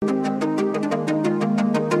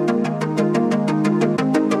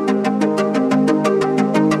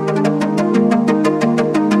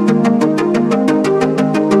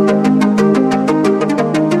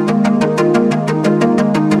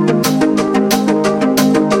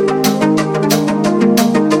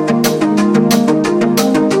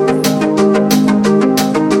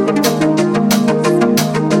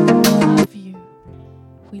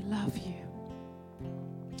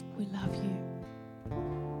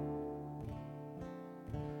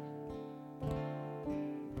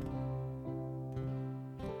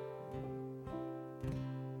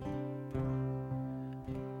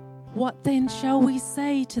What then shall we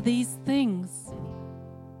say to these things?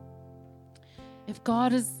 If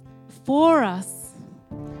God is for us,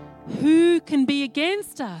 who can be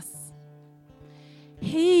against us?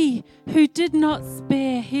 He who did not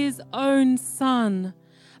spare his own Son,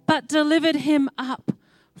 but delivered him up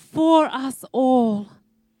for us all,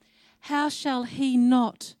 how shall he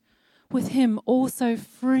not with him also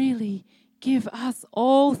freely give us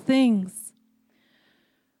all things?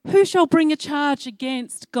 Who shall bring a charge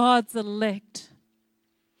against God's elect?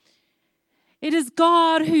 It is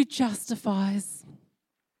God who justifies.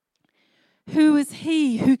 Who is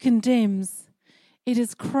he who condemns? It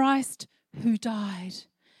is Christ who died,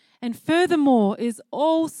 and furthermore is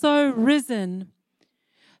also risen,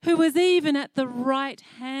 who is even at the right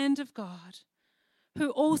hand of God, who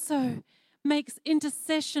also makes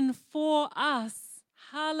intercession for us.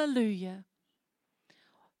 Hallelujah.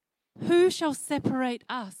 Who shall separate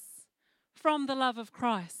us from the love of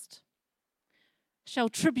Christ? Shall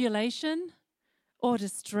tribulation or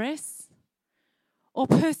distress or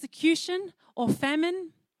persecution or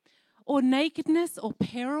famine or nakedness or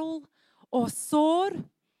peril or sword?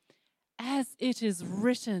 As it is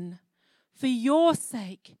written, for your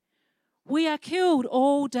sake we are killed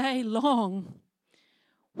all day long.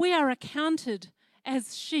 We are accounted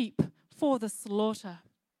as sheep for the slaughter.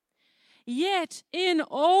 Yet in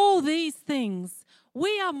all these things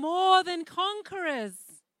we are more than conquerors.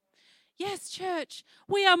 Yes, church,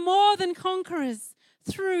 we are more than conquerors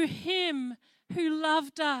through him who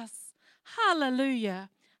loved us.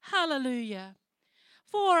 Hallelujah, hallelujah.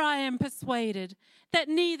 For I am persuaded that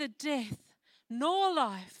neither death, nor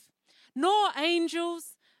life, nor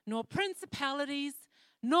angels, nor principalities,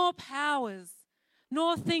 nor powers,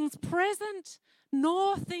 nor things present,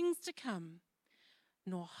 nor things to come,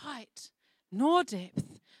 nor height, nor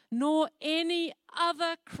depth, nor any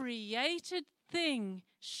other created thing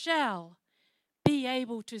shall be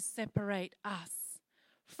able to separate us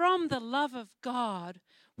from the love of God,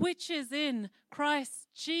 which is in Christ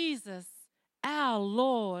Jesus our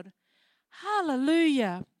Lord.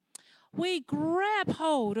 Hallelujah. We grab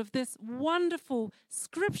hold of this wonderful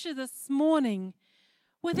scripture this morning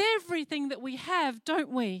with everything that we have,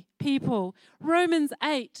 don't we, people? Romans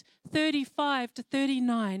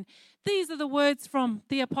 8:35-39. These are the words from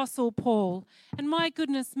the Apostle Paul. And my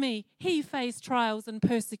goodness me, he faced trials and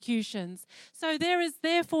persecutions. So there is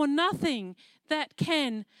therefore nothing that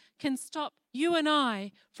can stop you and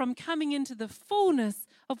I from coming into the fullness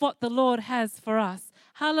of what the Lord has for us.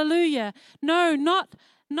 Hallelujah. No, not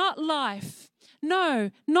life.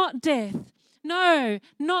 No, not death. No,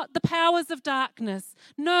 not the powers of darkness.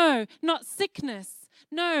 No, not sickness.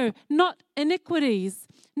 No, not iniquities.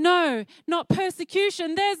 No, not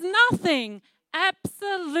persecution. There's nothing,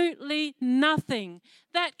 absolutely nothing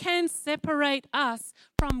that can separate us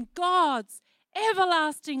from God's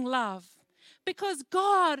everlasting love. Because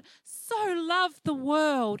God so loved the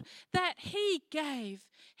world that he gave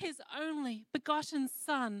his only begotten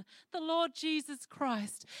Son, the Lord Jesus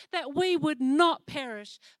Christ, that we would not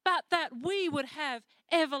perish, but that we would have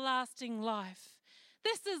everlasting life.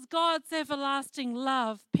 This is God's everlasting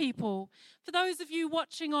love, people. For those of you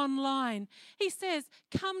watching online, he says,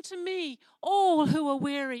 come to me, all who are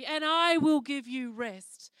weary, and I will give you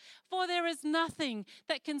rest. For there is nothing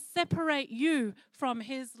that can separate you from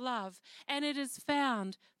his love, and it is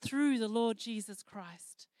found through the Lord Jesus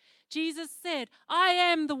Christ. Jesus said, I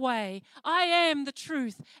am the way, I am the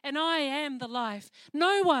truth, and I am the life.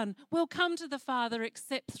 No one will come to the Father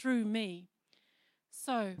except through me.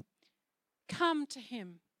 So, come to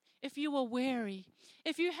him if you are weary,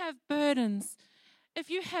 if you have burdens, if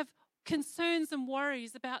you have concerns and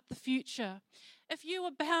worries about the future, if you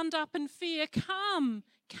are bound up in fear, come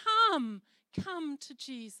to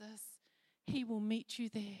Jesus. He will meet you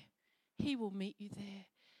there. He will meet you there.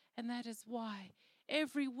 And that is why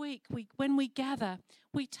every week when we gather,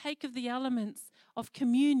 we take of the elements of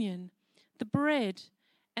communion, the bread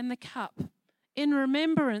and the cup, in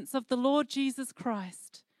remembrance of the Lord Jesus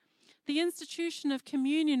Christ. The institution of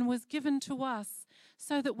communion was given to us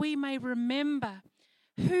so that we may remember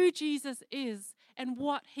who Jesus is and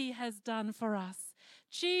what he has done for us.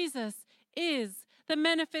 Jesus is the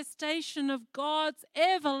manifestation of God's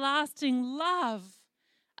everlasting love.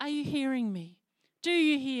 Are you hearing me? Do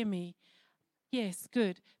you hear me? Yes,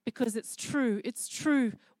 good, because it's true. It's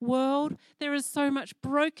true, world. There is so much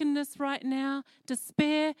brokenness right now,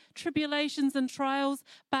 despair, tribulations and trials,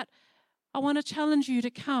 but I want to challenge you to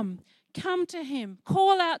come. Come to him.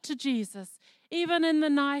 Call out to Jesus, even in the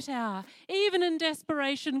night hour, even in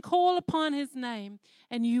desperation. Call upon his name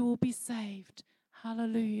and you will be saved.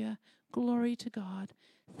 Hallelujah. Glory to God.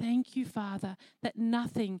 Thank you, Father, that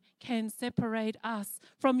nothing can separate us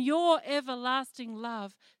from your everlasting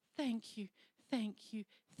love. Thank you, thank you,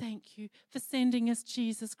 thank you for sending us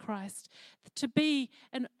Jesus Christ to be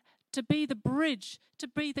the bridge, to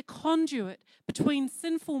be the conduit between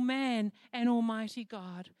sinful man and Almighty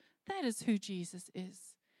God. That is who Jesus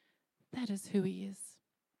is. That is who he is.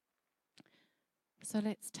 So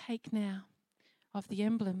let's take now of the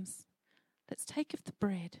emblems. Let's take of the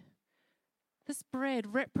bread. This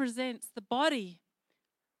bread represents the body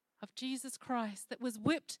of Jesus Christ that was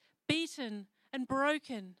whipped, beaten, and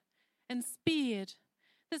broken and speared.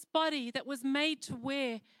 This body that was made to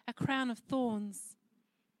wear a crown of thorns.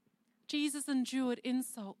 Jesus endured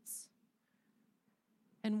insults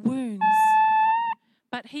and wounds,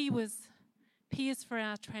 but he was pierced for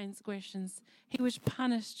our transgressions. He was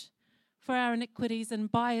punished for our iniquities,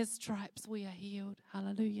 and by his stripes we are healed.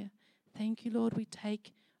 Hallelujah. Thank you, Lord. We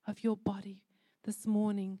take of your body this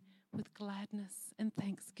morning with gladness and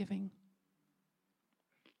thanksgiving.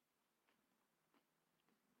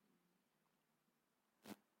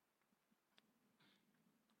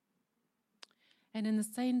 And in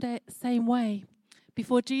the same way,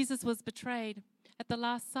 before Jesus was betrayed at the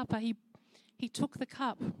Last Supper, he took the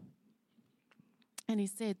cup and he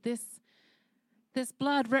said, this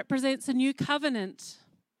blood represents a new covenant.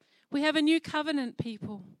 We have a new covenant,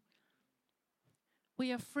 people.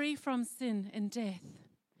 We are free from sin and death.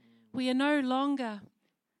 We are no longer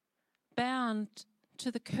bound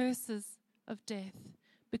to the curses of death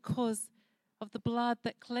because of the blood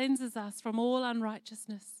that cleanses us from all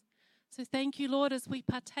unrighteousness. So thank you, Lord, as we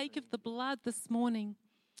partake of the blood this morning.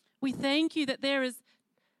 We thank you that there is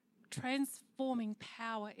transforming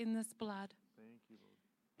power in this blood. Thank you, Lord.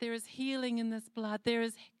 There is healing in this blood. There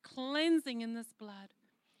is cleansing in this blood.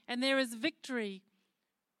 And there is victory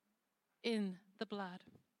in the blood.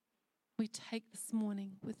 We take this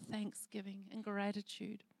morning with thanksgiving and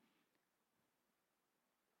gratitude.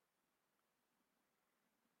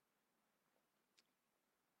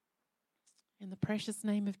 In the precious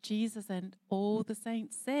name of Jesus, and all the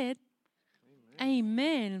saints said,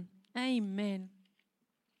 Amen. Amen.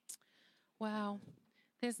 Wow.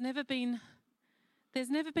 There's never been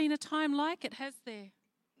a time like it, has there?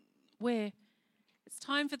 Where it's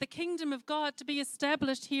time for the kingdom of God to be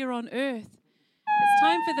established here on earth. It's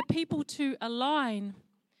time for the people to align.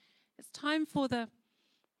 It's time for the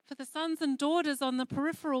sons and daughters on the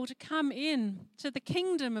peripheral to come in to the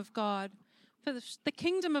kingdom of God. For the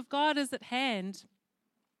kingdom of God is at hand.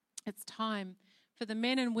 It's time for the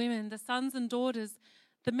men and women, the sons and daughters,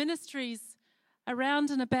 the ministries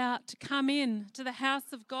around and about to come in to the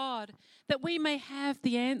house of God, that we may have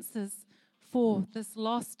the answers for this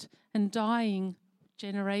lost and dying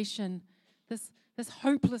generation, this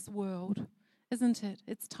hopeless world, isn't it?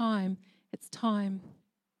 It's time. It's time.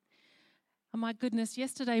 Oh my goodness,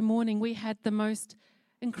 yesterday morning we had the most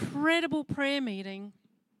incredible prayer meeting.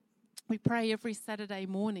 We pray every Saturday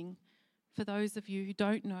morning. For those of you who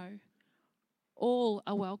don't know, all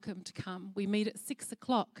are welcome to come. We meet at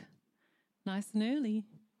 6:00, nice and early,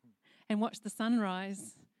 and watch the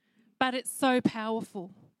sunrise. But it's so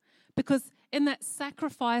powerful because in that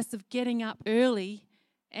sacrifice of getting up early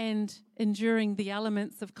and enduring the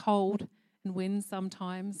elements of cold and wind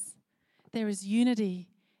sometimes, there is unity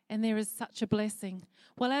and there is such a blessing.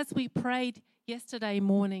 Well, as we prayed yesterday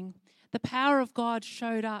morning, the power of God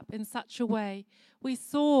showed up in such a way. We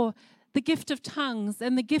saw the gift of tongues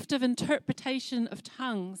and the gift of interpretation of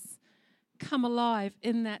tongues come alive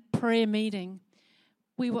in that prayer meeting.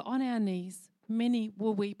 We were on our knees. Many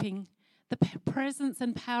were weeping. The presence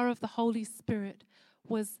and power of the Holy Spirit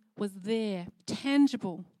was there,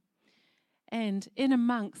 tangible. And in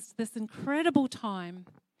amongst this incredible time,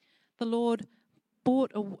 the Lord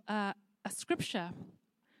brought a scripture,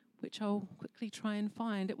 which I'll quickly try and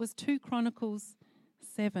find. It was 2 Chronicles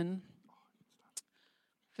 7,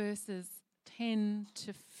 verses 10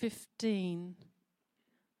 to 15.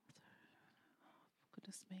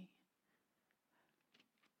 Goodness me.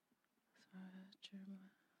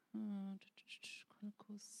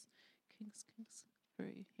 Chronicles, Kings.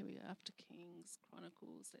 Here we are, after Kings,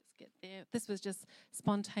 Chronicles. Let's get there. This was just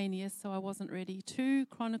spontaneous, so I wasn't ready. 2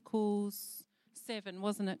 Chronicles 7,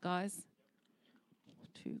 wasn't it, guys?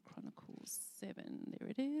 2 Chronicles 7, there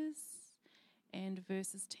it is, and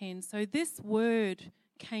verses 10. So this word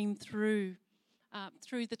came through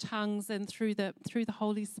the tongues and through the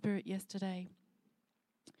Holy Spirit yesterday.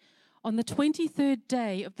 On the 23rd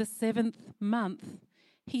day of the 7th month,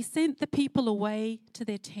 he sent the people away to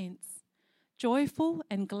their tents, joyful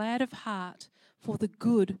and glad of heart for the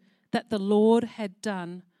good that the Lord had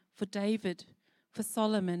done for David, for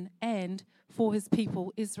Solomon, and for his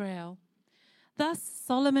people Israel. Thus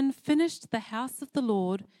Solomon finished the house of the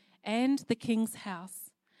Lord and the king's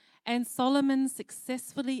house, and Solomon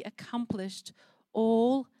successfully accomplished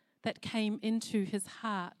all that came into his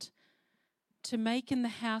heart to make in the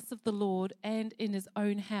house of the Lord and in his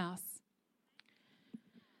own house.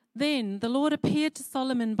 Then the Lord appeared to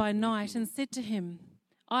Solomon by night and said to him,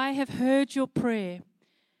 I have heard your prayer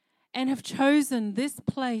and have chosen this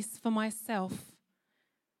place for myself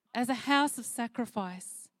as a house of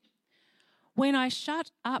sacrifice. When I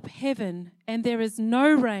shut up heaven and there is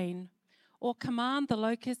no rain, or command the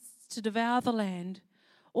locusts to devour the land,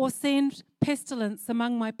 or send pestilence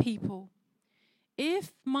among my people,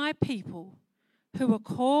 if my people who are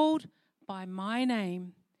called by my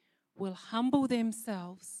name will humble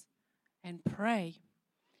themselves and pray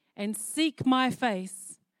and seek my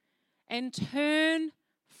face and turn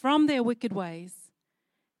from their wicked ways,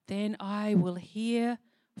 then I will hear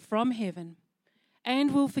from heaven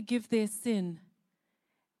and will forgive their sin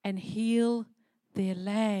and heal their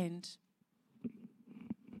land.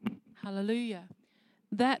 Hallelujah.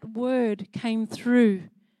 That word came through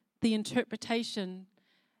the interpretation.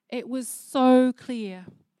 It was so clear.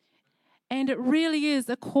 And it really is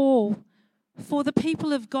a call for the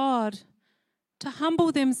people of God to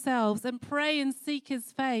humble themselves and pray and seek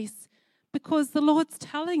his face, because the Lord's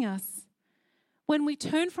telling us when we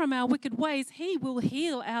turn from our wicked ways, he will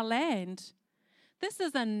heal our land. This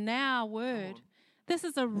is a now word. This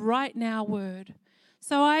is a right now word.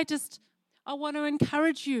 So I want to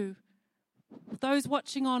encourage you, those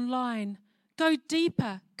watching online, go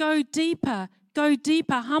deeper, go deeper, go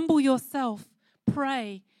deeper. Humble yourself,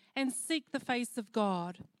 pray, and seek the face of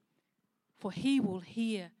God, for he will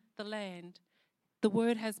hear the land. The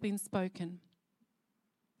word has been spoken.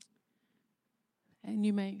 And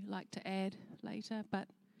you may like to add later, but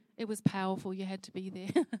it was powerful. You had to be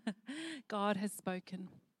there. God has spoken.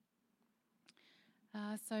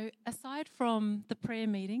 So aside from the prayer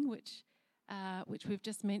meeting, which we've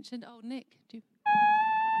just mentioned. Oh, Nick.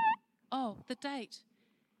 The date.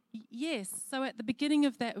 Yes. So at the beginning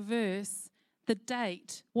of that verse, the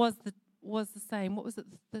date was the same. What was it?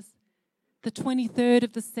 The 23rd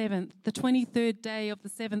of the 7th, the 23rd day of the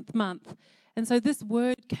 7th month. And so this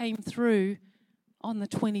word came through on the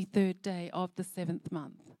 23rd day of the 7th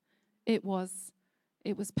month. It was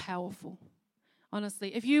powerful.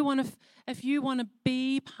 Honestly, if you want to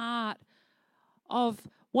be part of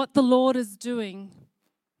what the Lord is doing,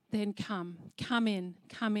 then come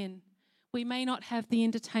in. We may not have the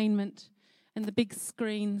entertainment and the big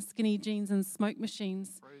screen, skinny jeans and smoke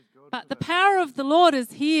machines, but the power of the Lord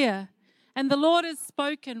is here, and the Lord has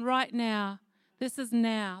spoken right now. This is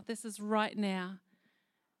right now.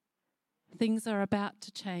 Things are about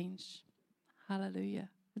to change. Hallelujah.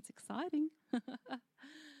 It's exciting.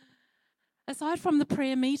 Aside from the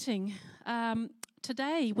prayer meeting,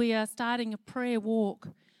 today we are starting a prayer walk,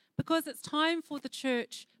 because it's time for the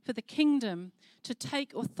church, for the kingdom, to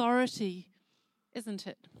take authority, isn't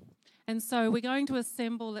it? And so we're going to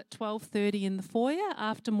assemble at 12:30 in the foyer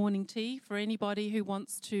after morning tea for anybody who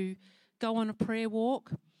wants to go on a prayer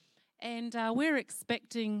walk. And we're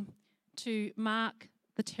expecting to mark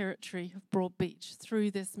the territory of Broadbeach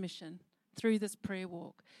through this mission, through this prayer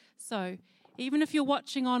walk. So even if you're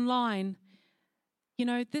watching online, you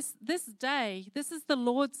know, this day, this is the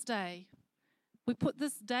Lord's day. We put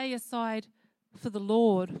this day aside for the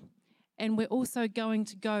Lord, and we're also going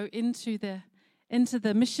to go into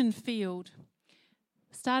the mission field,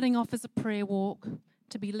 starting off as a prayer walk,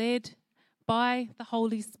 to be led by the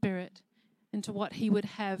Holy Spirit into what he would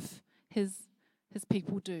have his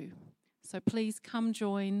people do. So please come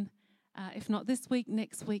join. If not this week,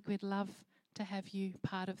 next week, we'd love to have you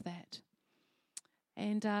part of that.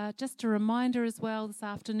 And just a reminder as well, this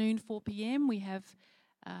afternoon, 4 p.m, we have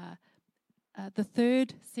the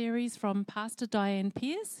third series from Pastor Diane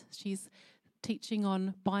Pierce. She's teaching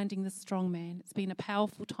on binding the strong man. It's been a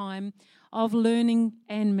powerful time of learning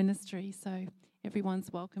and ministry, so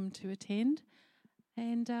everyone's welcome to attend.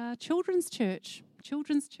 And Children's Church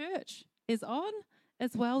is on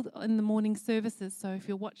as well in the morning services. So if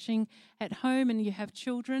you're watching at home and you have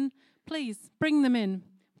children, please bring them in.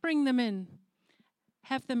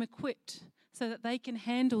 Have them equipped so that they can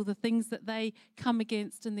handle the things that they come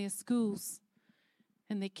against in their schools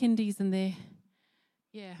and their kindies and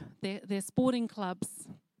their sporting clubs.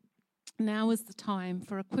 Now is the time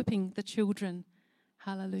for equipping the children.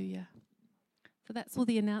 Hallelujah. So that's all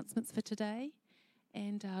the announcements for today.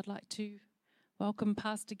 And I'd like to welcome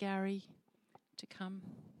Pastor Gary to come.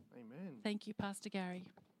 Amen. Thank you, Pastor Gary.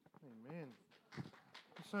 Amen.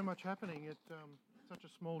 There's so much happening at such a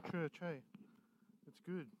small church, hey? It's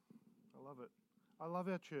good. I love it. I love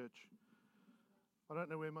our church. I don't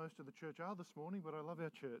know where most of the church are this morning, but I love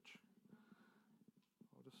our church.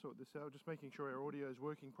 I'll just sort this out, just making sure our audio is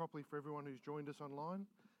working properly for everyone who's joined us online.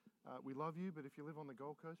 We love you, but if you live on the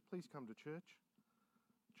Gold Coast, please come to church.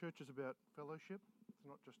 Church is about fellowship. It's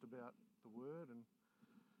not just about the word and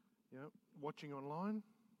watching online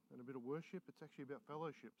and a bit of worship. It's actually about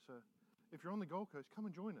fellowship. So if you're on the Gold Coast, come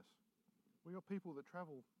and join us. We've got people that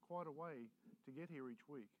travel quite a way to get here each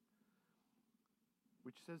week,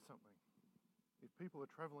 which says something. If people are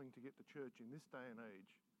travelling to get to church in this day and age,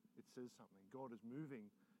 it says something. God is moving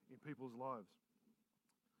in people's lives.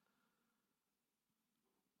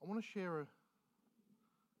 I want to share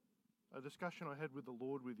a discussion I had with the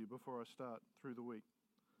Lord with you before I start through the week.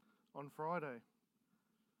 On Friday,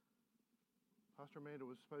 Pastor Amanda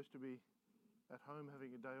was supposed to be at home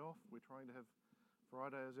having a day off. We're trying to have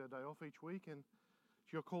Friday as our day off each week, and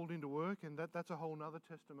she got called into work, and that's a whole nother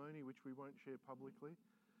testimony which we won't share publicly.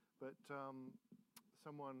 But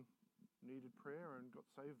someone needed prayer and got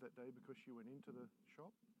saved that day because she went into the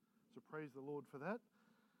shop. So praise the Lord for that.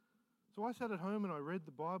 So I sat at home and I read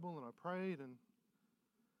the Bible and I prayed, and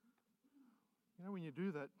when you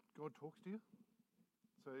do that, God talks to you.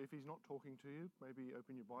 So if he's not talking to you, maybe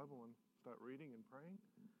open your Bible and start reading and praying.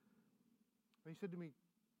 And he said to me,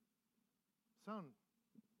 "Son,"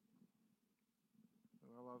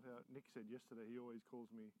 and I love how Nick said yesterday, he always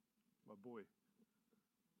calls me my boy.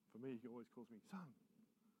 For me, he always calls me son.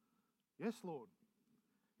 "Yes, Lord."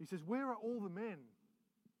 He says, "Where are all the men?"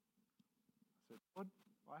 I said, "God,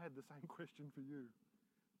 I had the same question for you.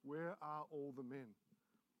 Where are all the men?"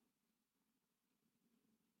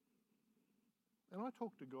 And I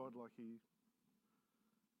talk to God like he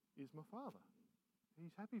is my father.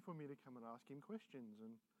 He's happy for me to come and ask him questions,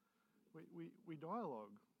 and we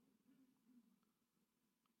dialogue.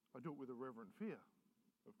 I do it with a reverent fear,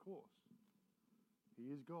 of course.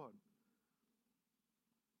 He is God.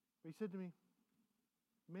 He said to me,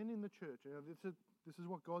 men in the church, this is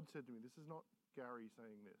what God said to me. This is not Gary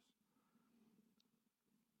saying this.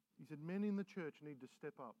 He said, men in the church need to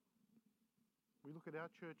step up. We look at our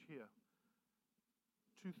church here.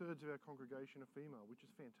 2/3 of our congregation are female, which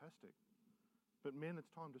is fantastic. But men,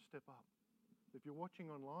 it's time to step up. If you're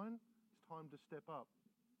watching online, it's time to step up.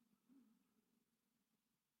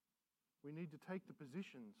 We need to take the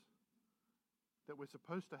positions that we're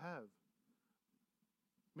supposed to have.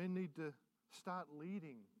 Men need to start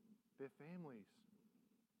leading their families.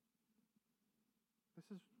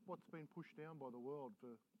 This is what's been pushed down by the world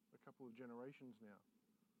for a couple of generations now.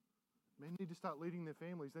 Men need to start leading their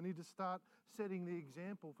families. They need to start setting the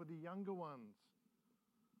example for the younger ones.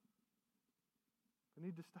 They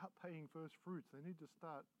need to start paying first fruits. They need to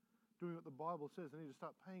start doing what the Bible says. They need to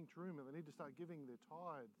start paying truma. They need to start giving their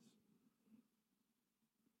tithes.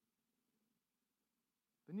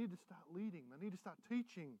 They need to start leading. They need to start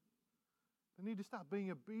teaching. They need to start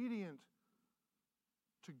being obedient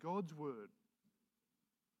to God's word,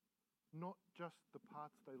 not just the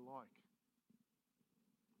parts they like.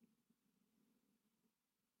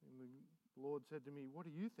 And the Lord said to me, "What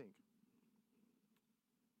do you think?"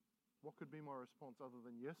 What could be my response other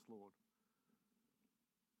than, "Yes, Lord"?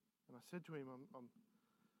 And I said to him,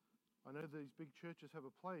 I know these big churches have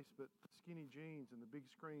a place, but the skinny jeans and the big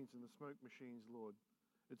screens and the smoke machines, Lord,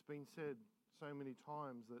 it's been said so many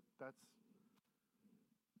times that that's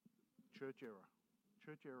church era.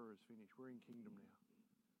 Church era is finished. We're in kingdom now.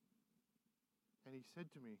 And he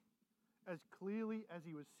said to me, as clearly as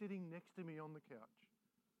he was sitting next to me on the couch,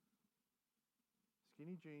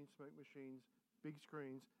 skinny jeans, smoke machines, big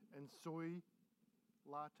screens, and soy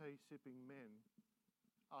latte sipping men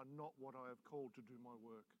are not what I have called to do my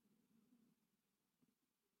work.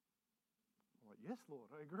 I'm like, "Yes,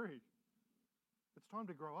 Lord, I agree." It's time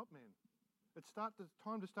to grow up, man. It's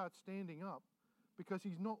time to start standing up, because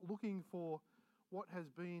he's not looking for what has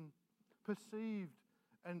been perceived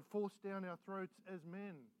and forced down our throats as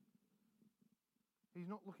men. He's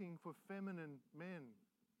not looking for feminine men.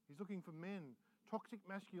 He's looking for men. Toxic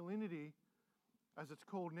masculinity, as it's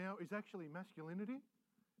called now, is actually masculinity.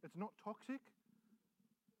 It's not toxic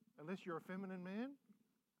unless you're a feminine man.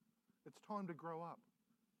 It's time to grow up.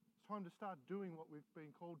 It's time to start doing what we've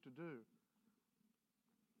been called to do.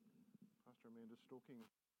 Pastor Amanda's stalking.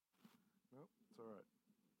 No, it's all right.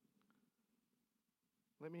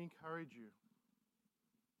 Let me encourage you.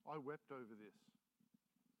 I wept over this.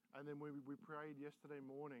 And then when we prayed yesterday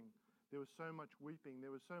morning, there was so much weeping.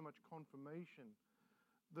 There was so much confirmation.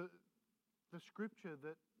 The scripture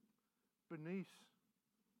that Bernice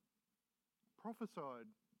prophesied,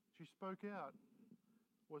 she spoke out,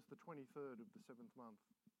 was the 23rd of the 7th month.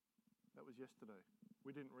 That was yesterday.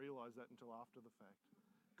 We didn't realize that until after the fact.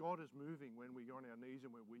 God is moving when we go on our knees and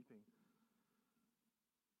we're weeping.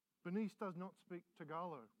 Bernice does not speak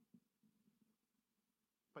Tagalog.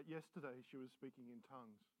 But yesterday she was speaking in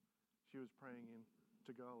tongues. She was praying in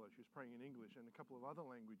Tagalog. She was praying in English and a couple of other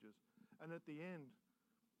languages. And at the end,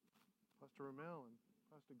 Pastor Ramel and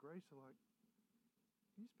Pastor Grace are like,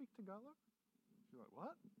 "Do you speak Tagalog?" She's like,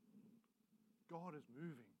 "What?" God is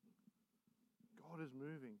moving. God is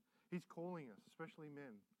moving. He's calling us, especially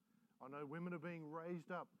men. I know women are being raised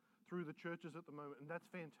up through the churches at the moment, and that's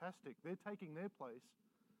fantastic. They're taking their place.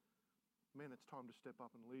 Men, it's time to step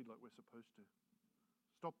up and lead like we're supposed to.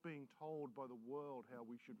 Stop being told by the world how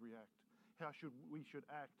we should react, we should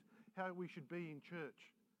act, how we should be in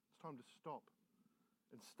church. It's time to stop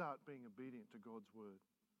and start being obedient to God's word.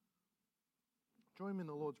 Join me in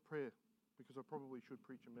the Lord's Prayer, because I probably should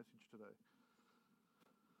preach a message today.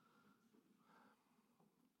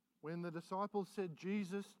 When the disciples said,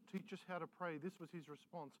 "Jesus, teach us how to pray," this was his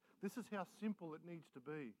response. This is how simple it needs to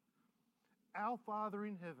be. Our Father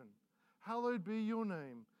in heaven, hallowed be your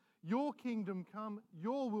name. Your kingdom come,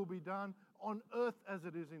 your will be done on earth as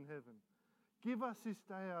it is in heaven. Give us this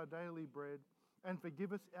day our daily bread, and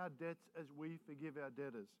forgive us our debts as we forgive our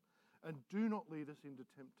debtors. And do not lead us into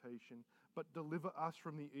temptation, but deliver us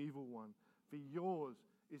from the evil one. For yours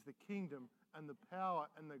is the kingdom and the power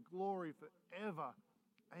and the glory forever.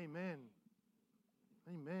 Amen.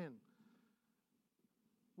 Amen.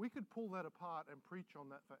 We could pull that apart and preach on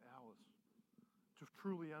that for hours to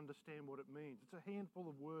truly understand what it means. It's a handful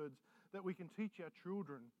of words that we can teach our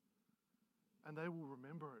children, and they will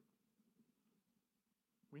remember it.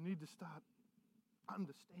 We need to start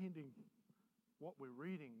understanding what we're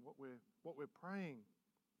reading, what we're praying.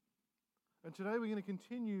 And today we're going to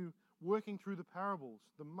continue working through the parables.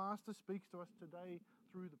 The Master speaks to us today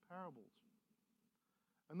through the parables.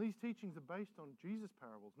 And these teachings are based on Jesus'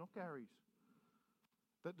 parables, not Gary's,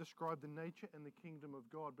 that describe the nature and the kingdom of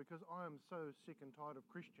God, because I am so sick and tired of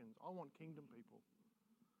Christians. I want kingdom people.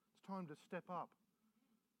 It's time to step up.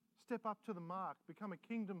 Step up to the mark. Become a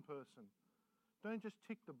kingdom person. Don't just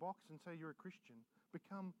tick the box and say you're a Christian.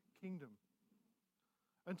 Become kingdom.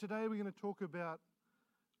 And today we're going to talk about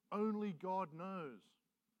only God knows,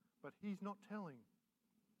 but He's not telling.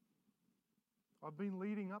 I've been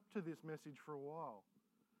leading up to this message for a while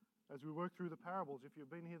as we work through the parables. If you've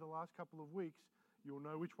been here the last couple of weeks, you'll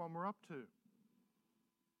know which one we're up to.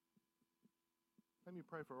 Let me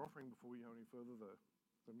pray for offering before we go any further, though.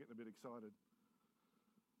 I'm getting a bit excited.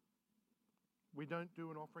 We don't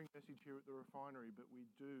do an offering message here at the refinery, but we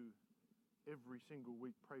do every single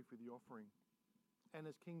week pray for the offering. And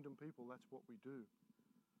as kingdom people, that's what we do.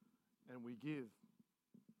 And we give.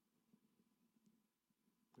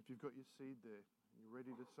 If you've got your seed there, and you're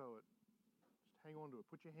ready to sow it, just hang on to it.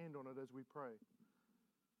 Put your hand on it as we pray.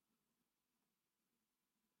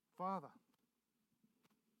 Father,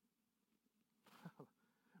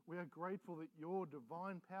 we are grateful that your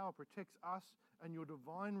divine power protects us and your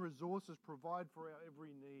divine resources provide for our every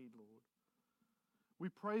need, Lord. We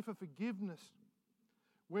pray for forgiveness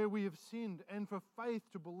where we have sinned and for faith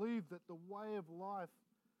to believe that the way of life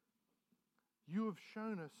you have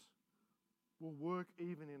shown us will work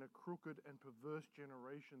even in a crooked and perverse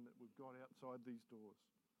generation that we've got outside these doors.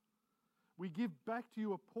 We give back to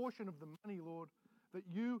you a portion of the money, Lord, that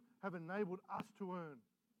you have enabled us to earn.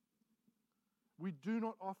 We do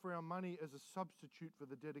not offer our money as a substitute for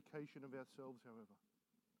the dedication of ourselves, however,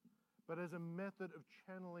 but as a method of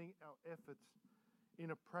channeling our efforts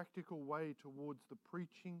in a practical way towards the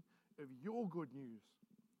preaching of your good news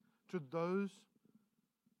to those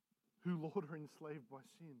who, Lord, are enslaved by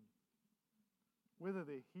sin, whether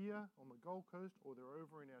they're here on the Gold Coast or they're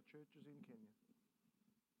over in our churches in Kenya.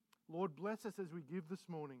 Lord, bless us as we give this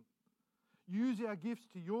morning. Use our gifts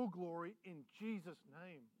to your glory in Jesus'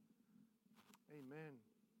 name. Amen.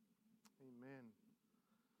 Amen.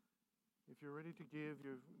 If you're ready to give,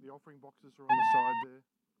 the offering boxes are on the side there.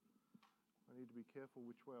 I need to be careful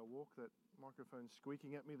which way I walk. That microphone's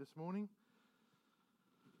squeaking at me this morning.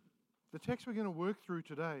 The text we're going to work through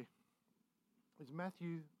today is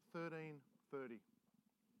Matthew 13:30.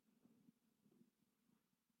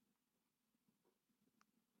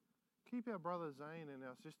 Keep our brother Zane and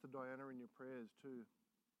our sister Diana in your prayers too.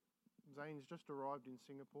 Zane's just arrived in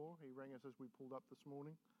Singapore. He rang us as we pulled up this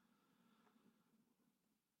morning.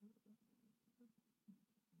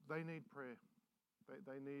 They need prayer.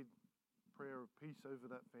 They need prayer of peace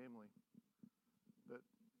over that family. That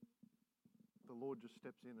the Lord just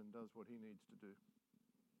steps in and does what he needs to do.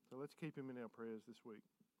 So let's keep him in our prayers this week.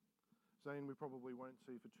 Zane we probably won't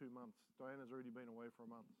see for 2 months. Diana's already been away for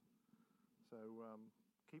a month. So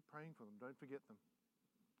keep praying for them. Don't forget them.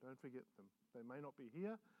 Don't forget them. They may not be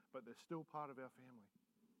here, but they're still part of our family.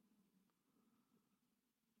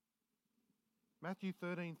 Matthew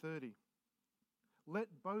 13:30.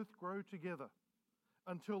 Let both grow together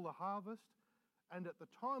until the harvest, and at the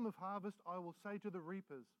time of harvest I will say to the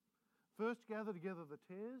reapers, first gather together the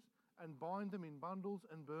tares and bind them in bundles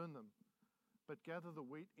and burn them, but gather the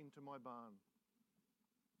wheat into my barn.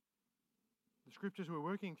 The scriptures we're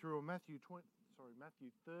working through are Matthew 13:24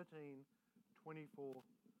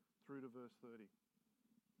 through to verse 30.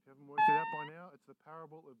 If you haven't worked it out by now, it's the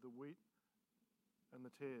parable of the wheat and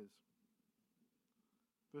the tares.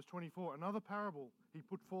 Verse 24, another parable he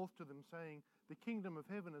put forth to them, saying, the kingdom of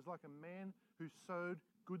heaven is like a man who sowed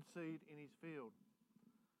good seed in his field.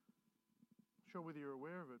 Not sure whether you're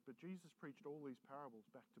aware of it, but Jesus preached all these parables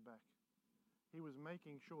back to back. He was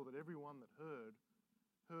making sure that everyone that heard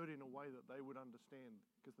in a way that they would understand,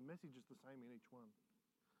 because the message is the same in each one.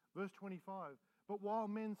 Verse 25, but while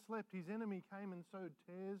men slept, his enemy came and sowed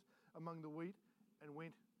tares among the wheat and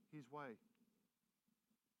went his way.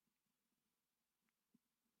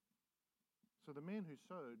 So the man who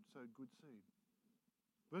sowed good seed.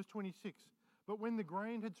 Verse 26, but when the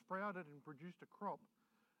grain had sprouted and produced a crop,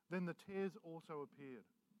 then the tares also appeared.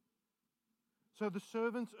 So the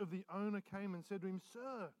servants of the owner came and said to him,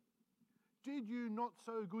 Sir, did you not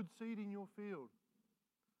sow good seed in your field?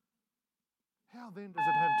 How then does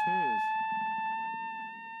it have tares?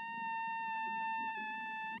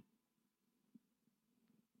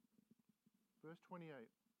 Verse 28.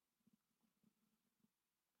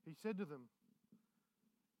 He said to them,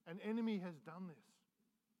 an enemy has done this.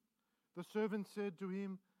 The servant said to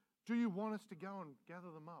him, do you want us to go and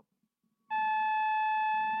gather them up?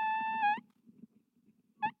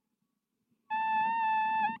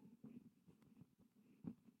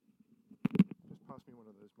 Just pass me one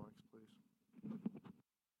of those mics, please. You'll have to unmute it.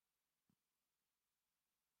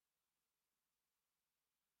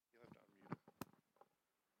 Thank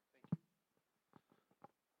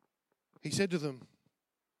you. He said to them,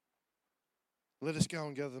 let us go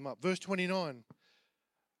and gather them up. Verse 29.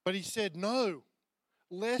 But he said, no,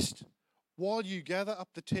 lest while you gather up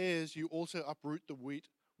the tares, you also uproot the wheat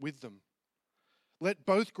with them. Let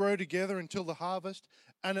both grow together until the harvest,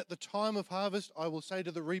 and at the time of harvest I will say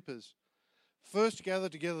to the reapers, first gather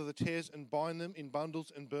together the tares and bind them in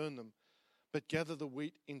bundles and burn them, but gather the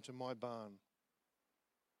wheat into my barn.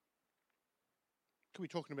 Could be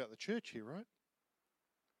talking about the church here, right?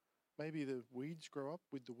 Maybe the weeds grow up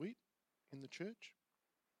with the wheat in the church.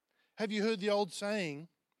 Have you heard the old saying,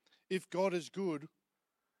 if God is good,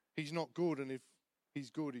 he's not good, and if he's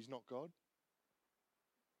good, he's not God?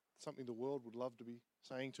 Something the world would love to be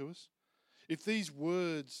saying to us. If these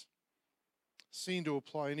words seem to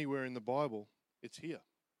apply anywhere in the Bible, it's here.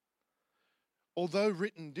 Although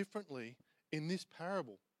written differently in this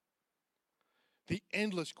parable, the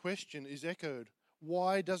endless question is echoed.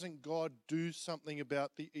 Why doesn't God do something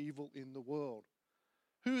about the evil in the world?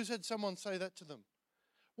 Who has had someone say that to them?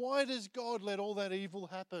 Why does God let all that evil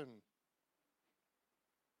happen?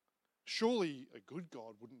 Surely a good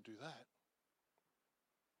God wouldn't do that.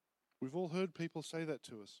 We've all heard people say that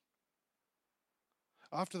to us.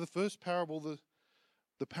 After the first parable,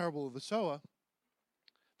 the parable of the sower,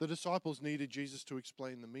 the disciples needed Jesus to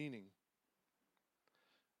explain the meaning.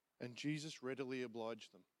 And Jesus readily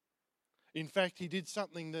obliged them. In fact, he did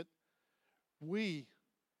something that we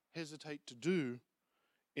hesitate to do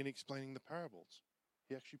in explaining the parables.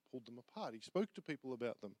 He actually pulled them apart. He spoke to people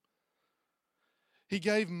about them. He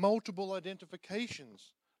gave multiple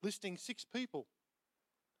identifications, listing 6 people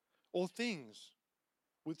or things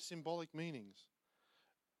with symbolic meanings.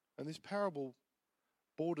 And this parable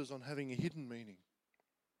borders on having a hidden meaning.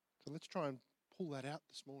 So let's try and pull that out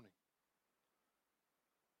this morning.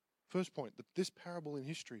 First point, this parable in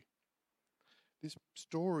history, this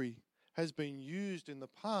story has been used in the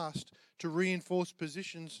past to reinforce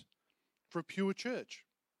positions for a pure church.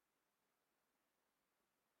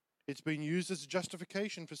 It's been used as a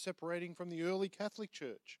justification for separating from the early Catholic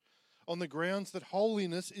Church on the grounds that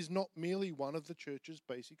holiness is not merely one of the church's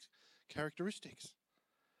basic characteristics,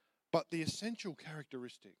 but the essential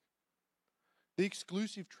characteristic, the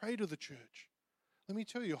exclusive trait of the church. Let me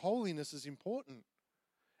tell you, holiness is important,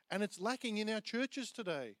 and it's lacking in our churches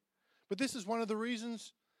today. But this is one of the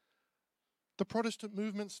reasons the Protestant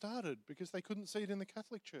movement started, because they couldn't see it in the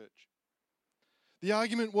Catholic Church. The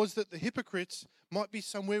argument was that the hypocrites might be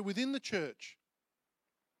somewhere within the church.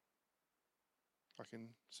 I can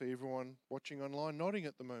see everyone watching online nodding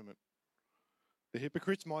at the moment. The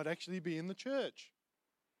hypocrites might actually be in the church.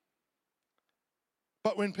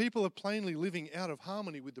 But when people are plainly living out of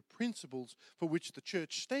harmony with the principles for which the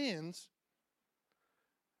church stands,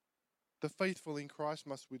 The faithful in Christ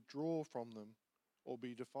must withdraw from them or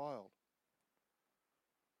be defiled.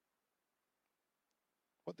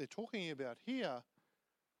 What they're talking about here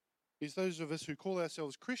is those of us who call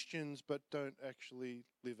ourselves Christians but don't actually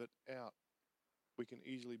live it out. We can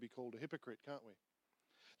easily be called a hypocrite, can't we?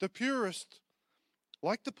 The purest,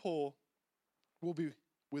 like the poor, will be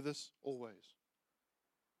with us always.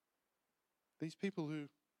 These people who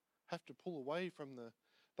have to pull away from the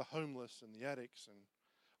homeless and the addicts and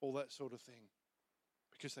all that sort of thing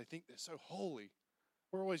because they think they're so holy,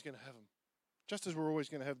 we're always going to have them, just as we're always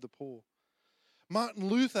going to have the poor. Martin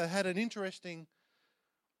Luther had an interesting,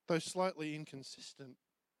 though slightly inconsistent,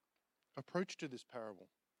 approach to this parable.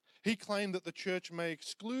 He claimed that the church may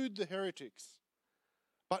exclude the heretics,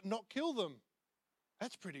 but not kill them.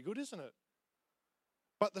 That's pretty good, isn't it?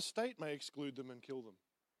 But the state may exclude them and kill them,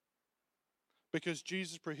 because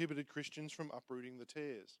Jesus prohibited Christians from uprooting the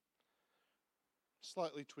tares.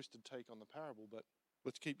 Slightly twisted take on the parable, but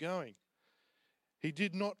let's keep going. He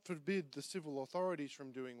did not forbid the civil authorities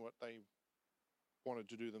from doing what they wanted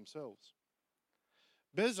to do themselves.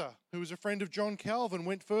 Beza, who was a friend of John Calvin,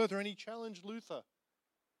 went further and he challenged Luther.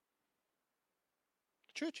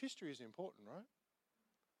 Church history is important, right?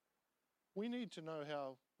 We need to know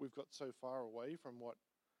how we've got so far away from what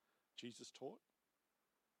Jesus taught.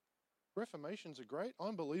 Reformations are great.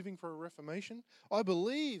 I'm believing for a reformation. I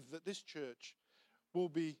believe that this church will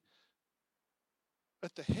be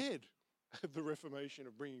at the head of the reformation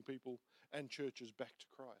of bringing people and churches back to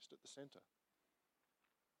Christ at the centre.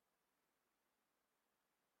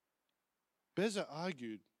 Beza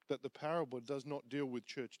argued that the parable does not deal with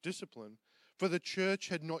church discipline, for the church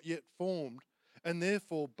had not yet formed, and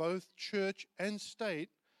therefore both church and state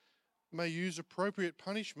may use appropriate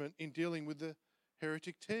punishment in dealing with the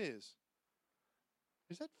heretic tares.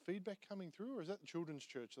 Is that feedback coming through, or is that the children's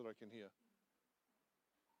church that I can hear?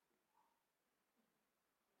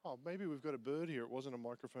 Oh, maybe we've got a bird here. It wasn't a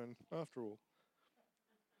microphone after all.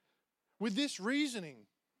 With this reasoning,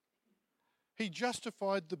 he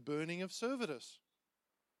justified the burning of Servetus.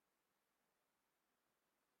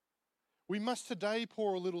 We must today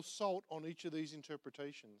pour a little salt on each of these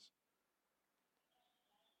interpretations.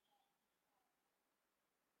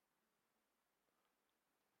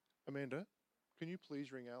 Amanda, can you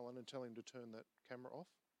please ring Alan and tell him to turn that camera off?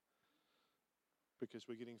 Because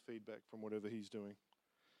we're getting feedback from whatever he's doing.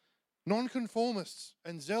 Nonconformists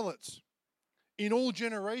and zealots in all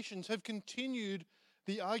generations have continued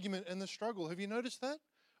the argument and the struggle. Have you noticed that?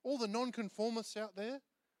 All the nonconformists out there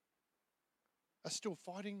are still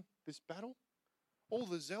fighting this battle. All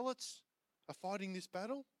the zealots are fighting this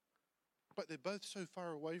battle, but they're both so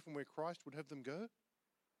far away from where Christ would have them go.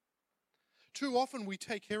 Too often we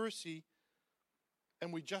take heresy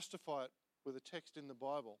and we justify it with a text in the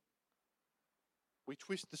Bible. We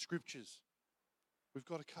twist the scriptures. We've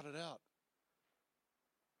got to cut it out.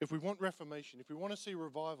 If we want reformation, if we want to see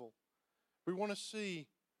revival, if we want to see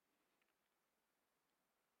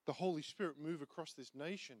the Holy Spirit move across this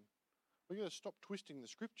nation, we've got to stop twisting the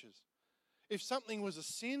scriptures. If something was a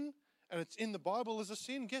sin and it's in the Bible as a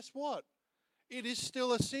sin, guess what? It is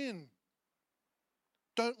still a sin.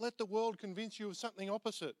 Don't let the world convince you of something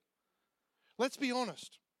opposite. Let's be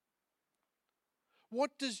honest.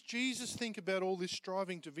 What does Jesus think about all this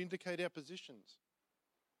striving to vindicate our positions?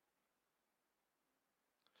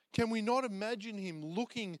 Can we not imagine him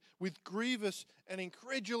looking with grievous and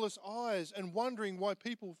incredulous eyes and wondering why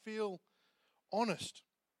people feel honest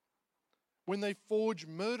when they forge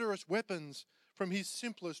murderous weapons from his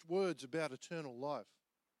simplest words about eternal life?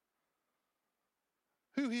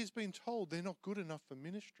 Who here has been told they're not good enough for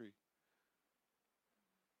ministry?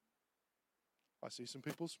 I see some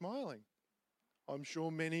people smiling. I'm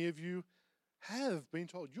sure many of you have been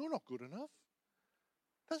told, you're not good enough.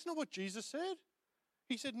 That's not what Jesus said.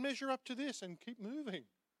 He said, measure up to this and keep moving.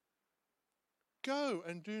 Go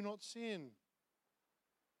and do not sin.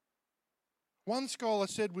 One scholar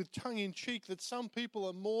said with tongue in cheek that some people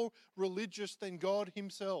are more religious than God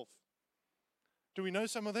himself. Do we know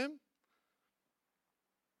some of them?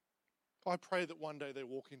 I pray that one day they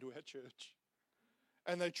walk into our church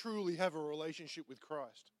and they truly have a relationship with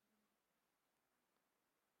Christ.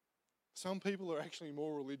 Some people are actually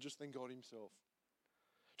more religious than God himself.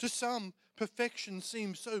 To some, perfection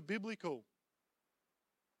seems so biblical.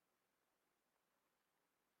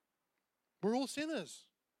 We're all sinners.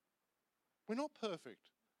 We're not perfect.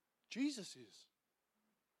 Jesus is.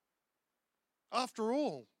 After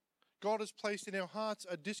all, God has placed in our hearts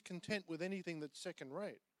a discontent with anything that's second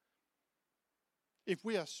rate. If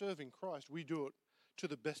we are serving Christ, we do it to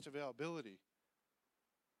the best of our ability.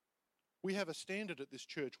 We have a standard at this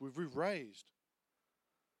church we've raised.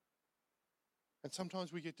 And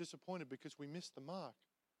sometimes we get disappointed because we miss the mark.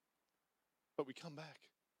 But we come back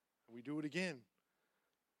and we do it again.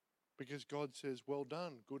 Because God says, well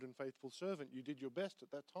done, good and faithful servant. You did your best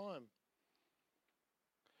at that time.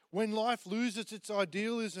 When life loses its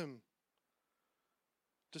idealism,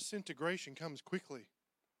 disintegration comes quickly.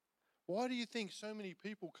 Why do you think so many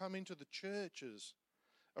people come into the churches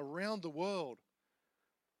around the world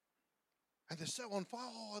and they're so on fire?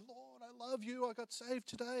 Oh, Lord, I love you. I got saved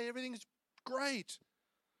today. Everything's great.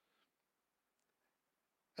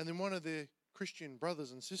 And then one of their Christian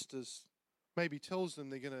brothers and sisters maybe tells them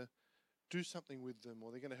they're going to do something with them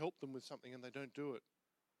or they're going to help them with something and they don't do it.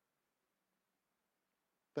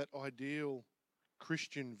 That ideal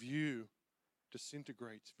Christian view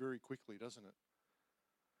disintegrates very quickly, doesn't it?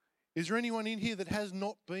 Is there anyone in here that has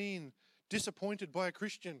not been disappointed by a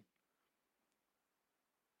Christian?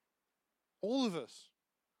 All of us.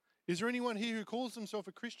 Is there anyone here who calls himself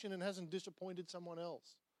a Christian and hasn't disappointed someone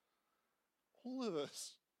else? All of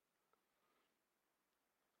us.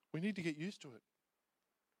 We need to get used to it.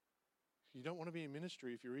 You don't want to be in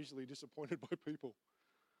ministry if you're easily disappointed by people.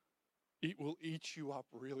 It will eat you up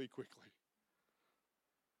really quickly.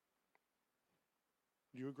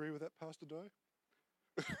 Do you agree with that, Pastor Doe?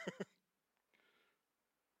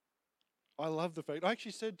 I love the fact. I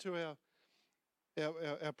actually said to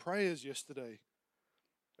our prayers yesterday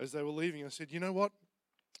as they were leaving, I said, you know what?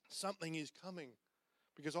 Something is coming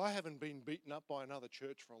because I haven't been beaten up by another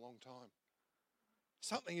church for a long time.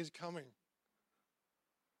 Something is coming.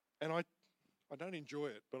 And I don't enjoy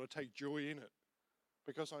it, but I take joy in it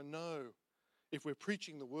because I know if we're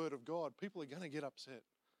preaching the word of God, people are going to get upset.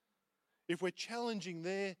 If we're challenging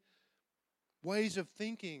their ways of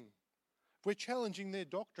thinking, if we're challenging their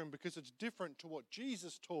doctrine because it's different to what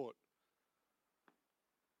Jesus taught,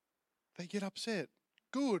 they get upset.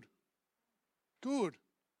 Good. Good.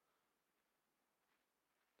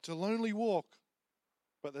 It's a lonely walk,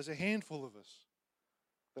 but there's a handful of us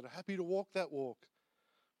that are happy to walk that walk.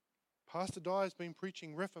 Pastor Dye has been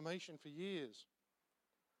preaching Reformation for years.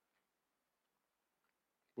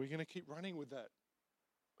 We're going to keep running with that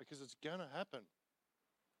because it's going to happen.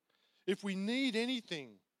 If we need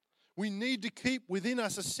anything, we need to keep within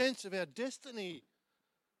us a sense of our destiny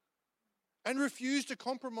and refuse to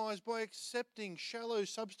compromise by accepting shallow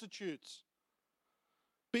substitutes.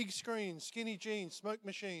 Big screens, skinny jeans, smoke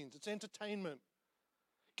machines, it's entertainment.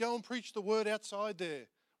 Go and preach the word outside there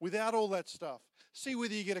without all that stuff. See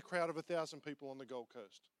whether you get a crowd of 1,000 people on the Gold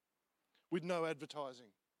Coast with no advertising.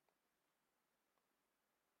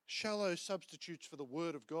 Shallow substitutes for the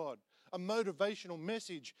word of God. A motivational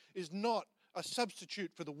message is not a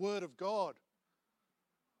substitute for the word of God.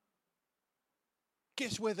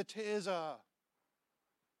 Guess where the tares are?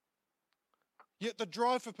 Yet the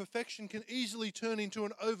drive for perfection can easily turn into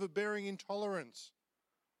an overbearing intolerance.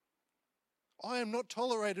 I am not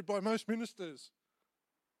tolerated by most ministers.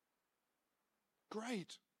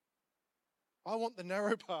 Great. I want the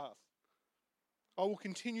narrow path. I will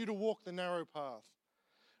continue to walk the narrow path.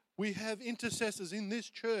 We have intercessors in this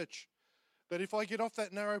church that if I get off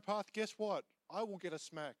that narrow path, guess what? I will get a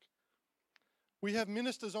smack. We have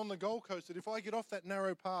ministers on the Gold Coast that if I get off that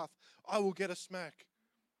narrow path, I will get a smack.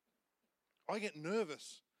 I get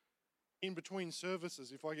nervous in between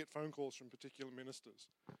services if I get phone calls from particular ministers.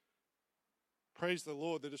 Praise the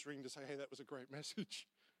Lord, they're just ringing to say, hey, that was a great message.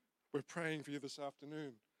 We're praying for you this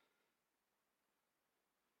afternoon.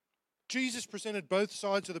 Jesus presented both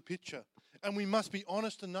sides of the picture, and we must be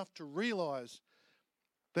honest enough to realize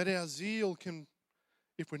that our zeal can,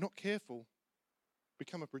 if we're not careful,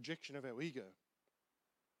 become a projection of our ego.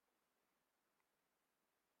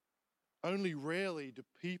 Only rarely do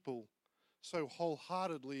people so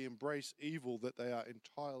wholeheartedly embrace evil that they are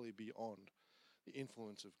entirely beyond the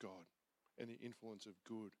influence of God and the influence of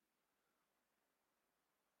good.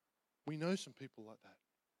 We know some people like that,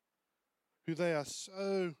 who they are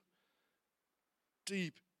so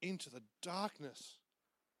deep into the darkness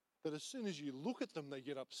that as soon as you look at them, they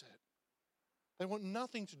get upset. They want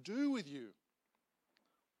nothing to do with you.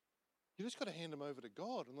 You just got to hand them over to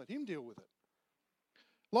God and let Him deal with it.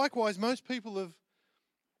 Likewise, most people have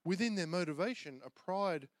within their motivation a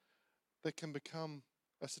pride that can become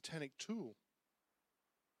a satanic tool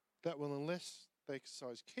that will, unless they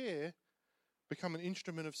exercise care, become an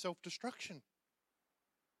instrument of self-destruction.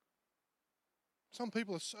 Some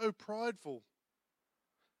people are so prideful,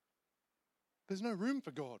 there's no room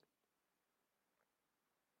for God.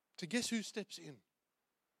 So guess who steps in?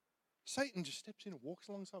 Satan just steps in and walks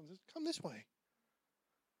alongside and says, come this way.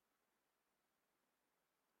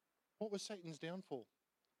 What was Satan's downfall?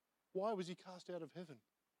 Why was he cast out of heaven?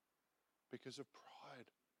 Because of pride.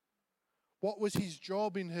 What was his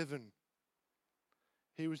job in heaven?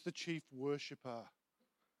 He was the chief worshipper,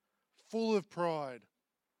 full of pride,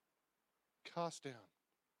 cast down.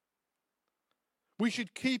 We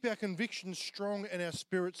should keep our convictions strong and our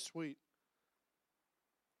spirits sweet.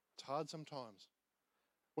 It's hard sometimes.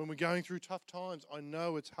 When we're going through tough times, I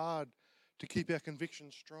know it's hard to keep our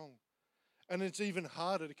convictions strong. And it's even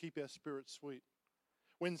harder to keep our spirits sweet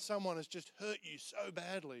when someone has just hurt you so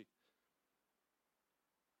badly.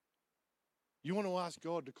 You want to ask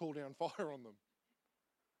God to call down fire on them.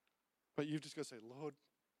 But you've just got to say, Lord,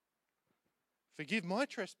 forgive my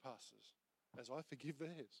trespasses as I forgive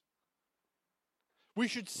theirs. We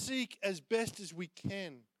should seek as best as we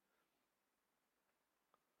can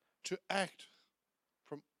to act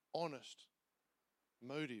from honest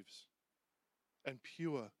motives and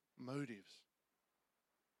pure motives.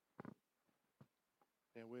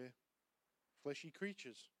 Now, we're fleshy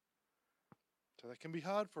creatures, so that can be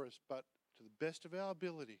hard for us, but to the best of our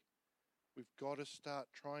ability, we've got to start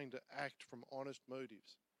trying to act from honest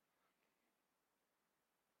motives.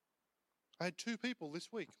 I had 2 people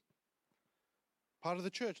this week, part of the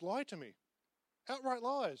church, lie to me. Outright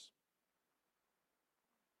lies.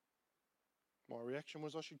 My reaction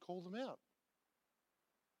was I should call them out.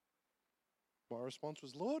 My response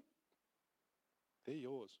was, Lord, they're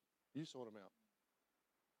yours. You sort them out.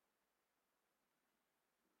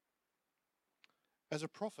 As a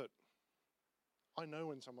prophet, I know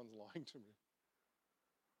when someone's lying to me.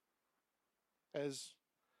 As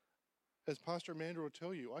Pastor Amanda will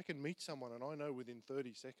tell you, I can meet someone and I know within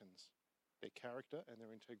 30 seconds their character and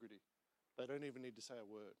their integrity. They don't even need to say a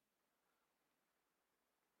word.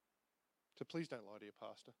 So please don't lie to your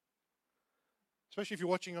pastor. Especially if you're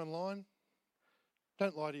watching online,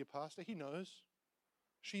 don't lie to your pastor. He knows.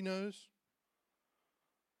 She knows.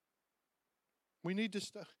 We need to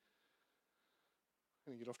start...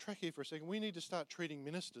 I'm going to get off track here for a second. We need to start treating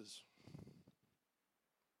ministers.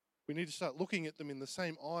 We need to start looking at them in the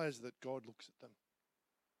same eyes that God looks at them.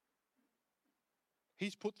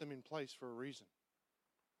 He's put them in place for a reason.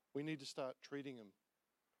 We need to start treating them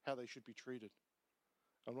how they should be treated.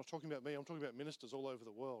 I'm not talking about me, I'm talking about ministers all over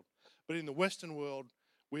the world. But in the Western world,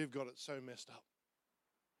 we've got it so messed up.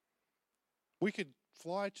 We could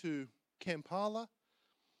fly to Kampala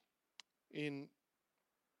in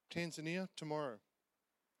Tanzania tomorrow.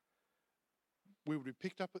 We would be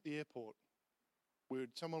picked up at the airport.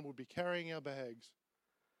 Someone would be carrying our bags.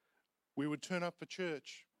 We would turn up for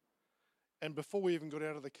church. And before we even got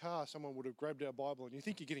out of the car, someone would have grabbed our Bible. And you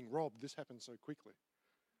think you're getting robbed. This happens so quickly.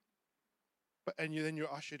 Then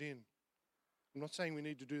you're ushered in. I'm not saying we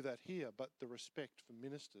need to do that here, but the respect for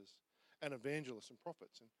ministers and evangelists and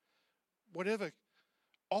prophets and whatever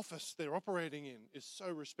office they're operating in is so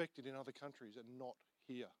respected in other countries and not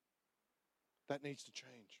here. That needs to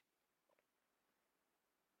change.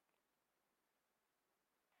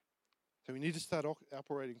 So we need to start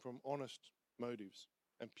operating from honest motives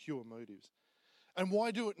and pure motives. And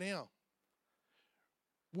why do it now?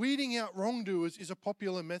 Weeding out wrongdoers is a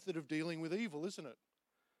popular method of dealing with evil, isn't it?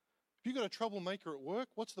 If you've got a troublemaker at work,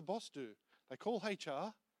 what's the boss do? They call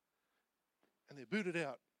HR and they're booted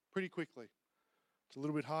out pretty quickly. It's a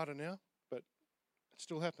little bit harder now, but it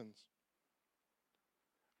still happens.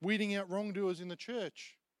 Weeding out wrongdoers in the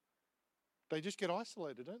church. They just get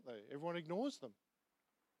isolated, don't they? Everyone ignores them.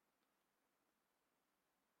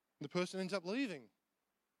 The person ends up leaving.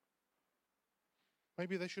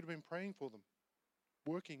 Maybe they should have been praying for them,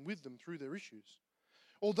 working with them through their issues.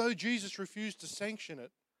 Although Jesus refused to sanction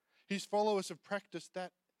it, his followers have practiced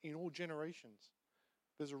that in all generations.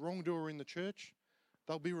 There's a wrongdoer in the church,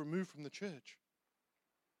 they'll be removed from the church.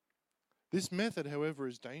 This method, however,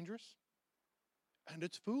 is dangerous and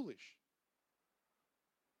it's foolish.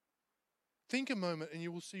 Think a moment and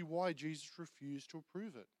you will see why Jesus refused to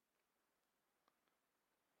approve it.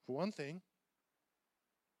 For one thing,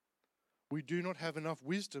 we do not have enough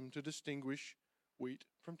wisdom to distinguish wheat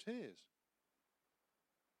from tares.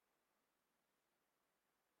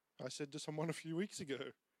 I said to someone a few weeks ago,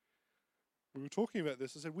 we were talking about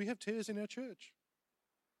this, I said, we have tares in our church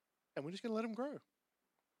and we're just going to let them grow.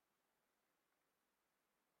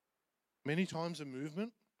 Many times a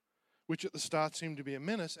movement, which at the start seemed to be a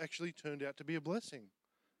menace, actually turned out to be a blessing.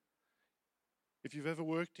 If you've ever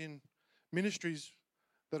worked in ministries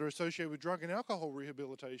that are associated with drug and alcohol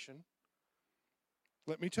rehabilitation,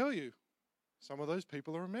 let me tell you, some of those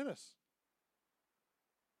people are a menace.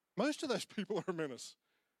 Most of those people are a menace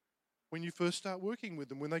when you first start working with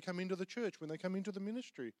them, when they come into the church, when they come into the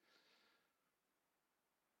ministry.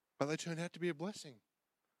 But they turn out to be a blessing.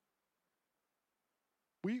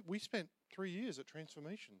 We spent 3 years at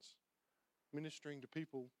Transformations ministering to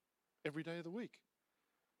people every day of the week.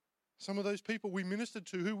 Some of those people we ministered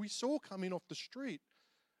to who we saw come in off the street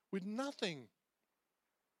with nothing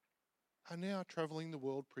are now traveling the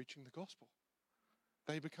world preaching the gospel.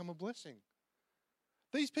 They become a blessing.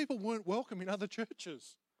 These people weren't welcome in other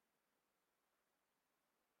churches.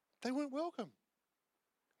 They weren't welcome.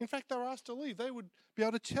 In fact, they were asked to leave. They would be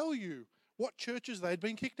able to tell you what churches they'd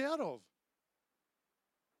been kicked out of.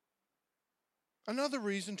 Another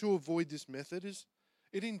reason to avoid this method is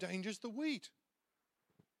it endangers the wheat.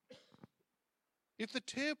 If the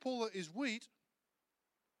tear puller is wheat,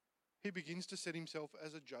 he begins to set himself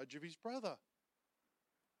as a judge of his brother.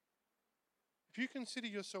 If you consider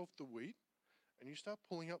yourself the wheat and you start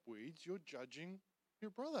pulling up weeds, you're judging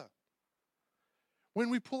your brother. When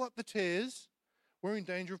we pull up the tares, we're in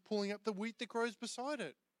danger of pulling up the wheat that grows beside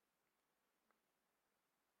it.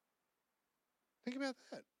 Think about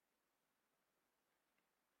that.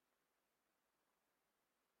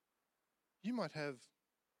 You might have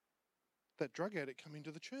that drug addict come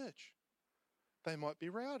into the church. They might be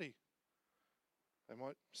rowdy. They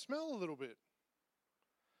might smell a little bit.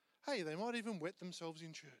 Hey, they might even wet themselves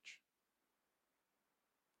in church.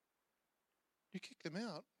 You kick them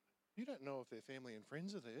out. You don't know if their family and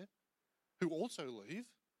friends are there who also leave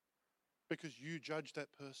because you judge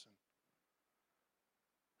that person.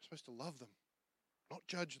 You're supposed to love them, not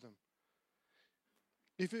judge them.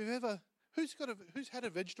 If you've ever, who's had a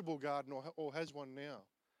vegetable garden or has one now?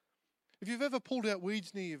 If you've ever pulled out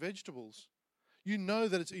weeds near your vegetables, you know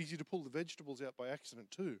that it's easy to pull the vegetables out by accident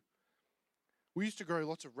too. We used to grow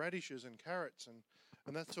lots of radishes and carrots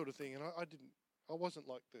and that sort of thing, and I wasn't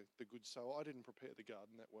like the good sower. I didn't prepare the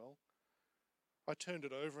garden that well. I turned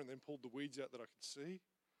it over and then pulled the weeds out that I could see,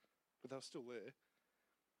 but they were still there.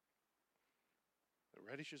 The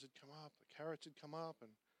radishes had come up, the carrots had come up, and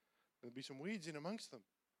there'd be some weeds in amongst them.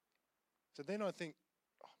 So then I think,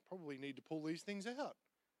 I probably need to pull these things out.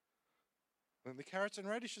 And the carrots and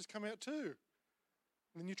radishes come out too.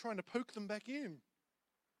 And then you're trying to poke them back in.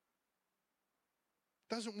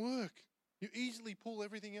 Doesn't work. You easily pull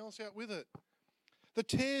everything else out with it. The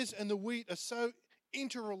tares and the wheat are so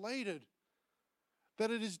interrelated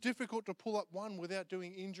that it is difficult to pull up one without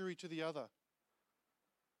doing injury to the other.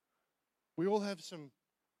 We all have some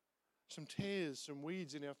tares, some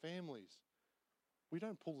weeds in our families. We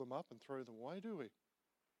don't pull them up and throw them away, do we?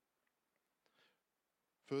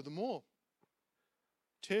 Furthermore,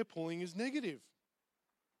 tear pulling is negative.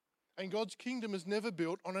 And God's kingdom is never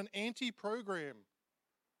built on an anti-program.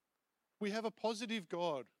 We have a positive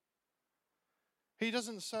God. He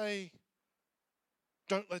doesn't say,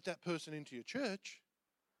 don't let that person into your church.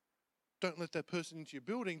 Don't let that person into your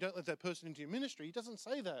building. Don't let that person into your ministry. He doesn't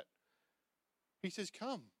say that. He says,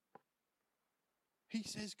 come. He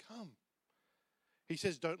says, come. He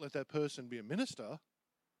says, don't let that person be a minister,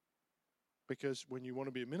 because when you want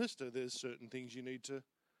to be a minister, there's certain things you need to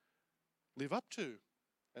live up to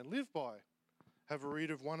and live by. Have a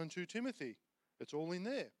read of 1 and 2 Timothy. It's all in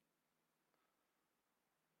there.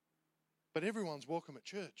 But everyone's welcome at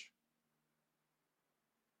church.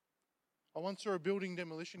 I once saw a building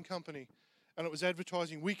demolition company and it was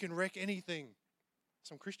advertising, we can wreck anything.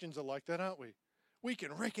 Some Christians are like that, aren't we? We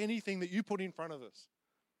can wreck anything that you put in front of us.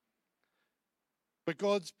 But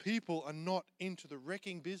God's people are not into the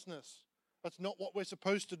wrecking business. That's not what we're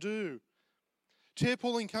supposed to do. Tear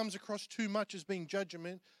pulling comes across too much as being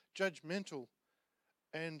judgmental,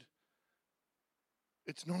 and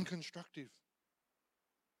it's non-constructive.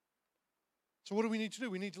 So what do we need to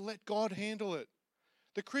do? We need to let God handle it.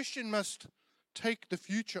 The Christian must take the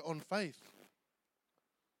future on faith.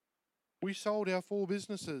 We sold our 4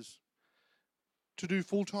 businesses to do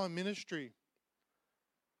full-time ministry.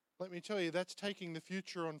 Let me tell you, that's taking the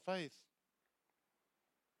future on faith.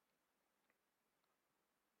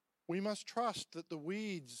 We must trust that the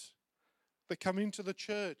weeds that come into the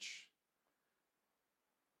church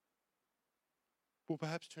will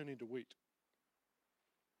perhaps turn into wheat.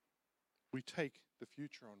 We take the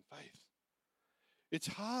future on faith. It's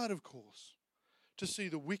hard, of course, to see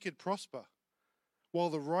the wicked prosper while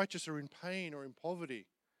the righteous are in pain or in poverty.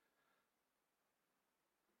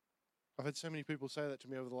 I've had so many people say that to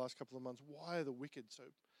me over the last couple of months. Why are the wicked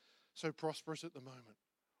so prosperous at the moment?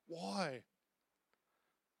 Why?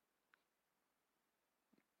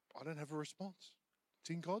 I don't have a response.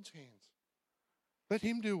 It's in God's hands. Let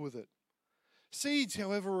Him deal with it. Seeds,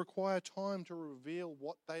 however, require time to reveal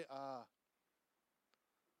what they are.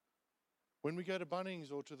 When we go to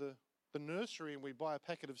Bunnings or to the nursery and we buy a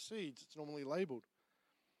packet of seeds, it's normally labelled.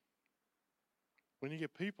 When you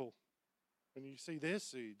get people and you see their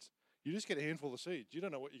seeds, you just get a handful of seeds. You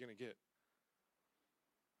don't know what you're going to get.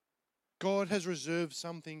 God has reserved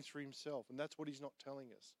some things for himself, and that's what he's not telling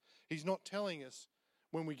us. He's not telling us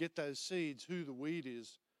when we get those seeds who the weed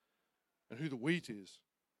is and who the wheat is.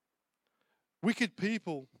 Wicked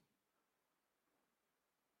people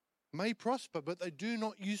may prosper, but they do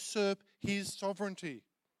not usurp his sovereignty.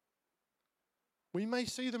 We may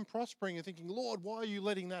see them prospering and thinking, Lord, why are you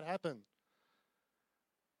letting that happen?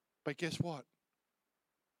 But guess what?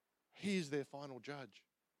 He is their final judge,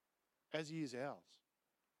 as he is ours.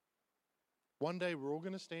 One day we're all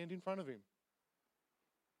going to stand in front of him.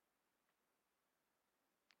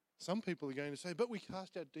 Some people are going to say, but we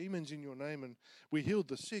cast out demons in your name and we healed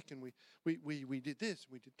the sick and we did this,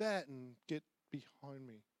 we did that, and get behind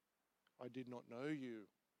me. I did not know you.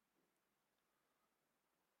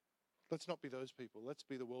 Let's not be those people. Let's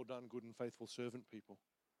be the well done, good and faithful servant people.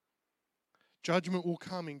 Judgment will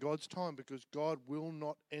come in God's time because God will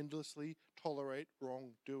not endlessly tolerate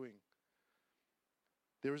wrongdoing.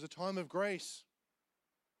 There is a time of grace,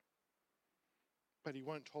 but he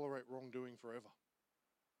won't tolerate wrongdoing forever.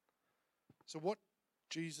 So what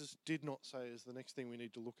Jesus did not say is the next thing we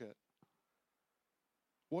need to look at.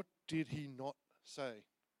 What did he not say?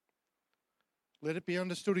 Let it be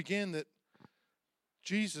understood again that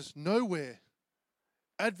Jesus nowhere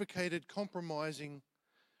advocated compromising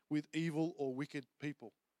with evil or wicked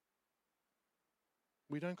people.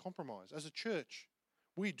 We don't compromise. As a church,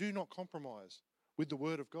 we do not compromise with the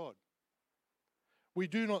Word of God. We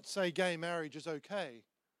do not say gay marriage is okay,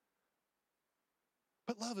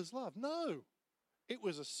 but love is love. No. It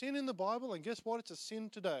was a sin in the Bible, and guess what? It's a sin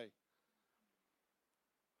today.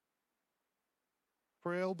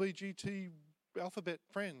 For LBGT alphabet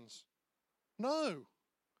friends. No.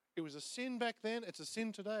 It was a sin back then, it's a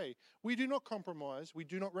sin today. We do not compromise, we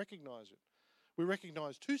do not recognize it. We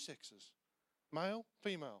recognize two sexes, male,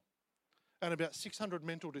 female, and about 600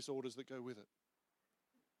 mental disorders that go with it.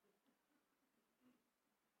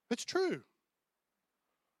 It's true.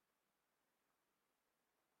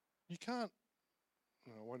 You can't,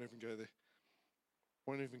 no, I won't even go there.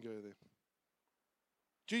 Won't even go there.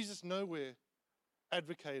 Jesus nowhere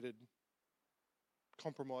advocated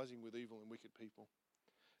compromising with evil and wicked people.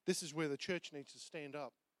 This is where the church needs to stand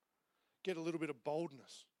up, get a little bit of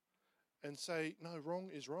boldness, and say, no, wrong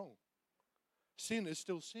is wrong. Sin is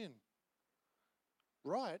still sin.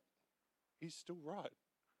 Right is still right.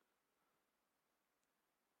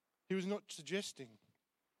 He was not suggesting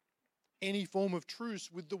any form of truce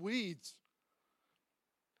with the weeds,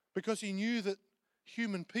 because he knew that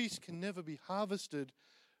human peace can never be harvested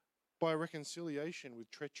by reconciliation with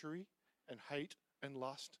treachery and hate and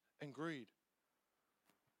lust and greed.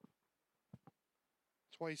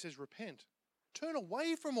 That's why he says repent. Turn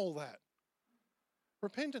away from all that.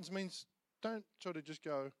 Repentance means don't sort of just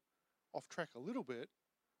go off track a little bit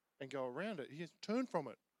and go around it. He says turn from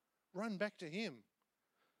it. Run back to him.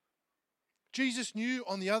 Jesus knew,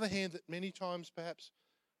 on the other hand, that many times, perhaps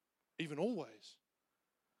even always,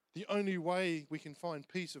 the only way we can find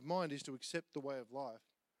peace of mind is to accept the way of life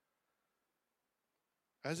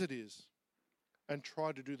as it is and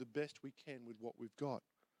try to do the best we can with what we've got.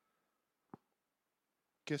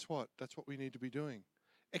 Guess what? That's what we need to be doing.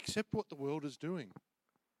 Accept what the world is doing.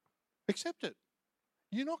 Accept it.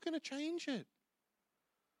 You're not going to change it.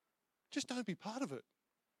 Just don't be part of it.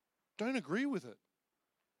 Don't agree with it.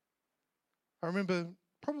 I remember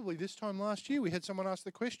probably this time last year we had someone ask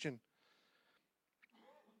the question.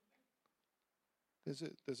 There's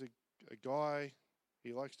a guy,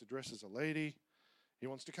 he likes to dress as a lady. He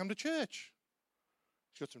wants to come to church.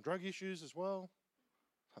 He's got some drug issues as well.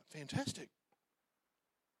 Fantastic.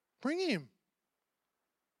 Bring him.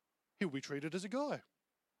 He'll be treated as a guy.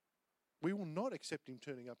 We will not accept him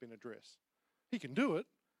turning up in a dress. He can do it,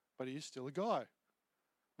 but he is still a guy.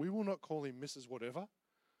 We will not call him Mrs. Whatever.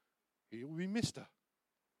 He will be Mr.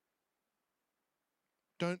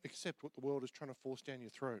 Don't accept what the world is trying to force down your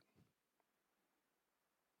throat.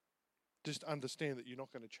 Just understand that you're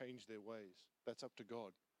not going to change their ways. That's up to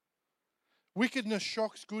God. Wickedness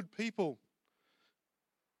shocks good people.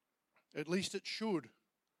 At least it should.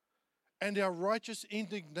 And our righteous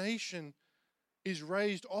indignation is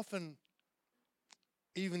raised often,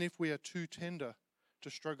 even if we are too tender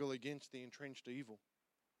to struggle against the entrenched evil.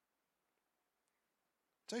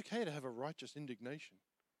 It's okay to have a righteous indignation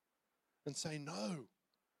and say, no,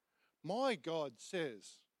 my God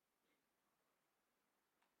says.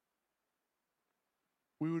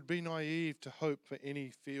 We would be naive to hope for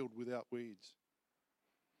any field without weeds.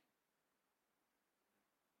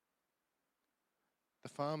 The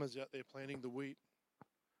farmers out there planting the wheat,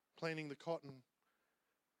 planting the cotton,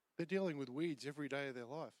 they're dealing with weeds every day of their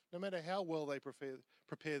life, no matter how well they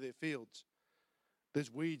prepare their fields.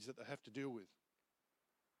 there's weeds that they have to deal with.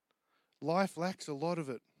 Life lacks a lot of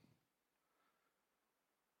it.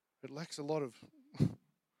 It lacks a lot of...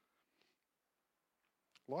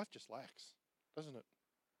 Life just lacks, doesn't it?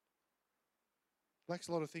 Lacks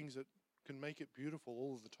a lot of things that can make it beautiful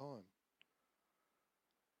all of the time.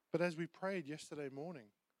 But as we prayed yesterday morning,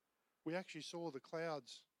 we actually saw the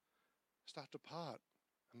clouds start to part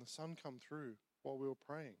and the sun come through while we were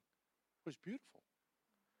praying. It was beautiful.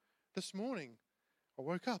 This morning, I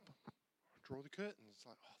woke up, I draw the curtains. It's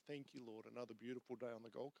like, oh, thank you, Lord, another beautiful day on the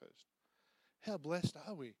Gold Coast. How blessed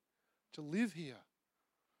are we to live here?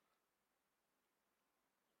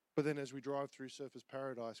 But then as we drive through Surfers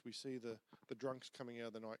Paradise, we see the drunks coming out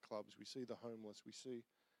of the nightclubs. We see the homeless.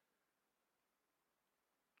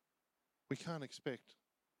 We can't expect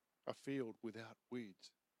a field without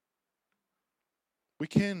weeds. We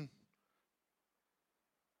can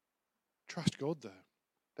trust God, though,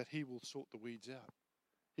 that He will sort the weeds out.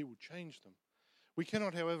 He will change them. We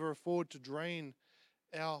cannot, however, afford to drain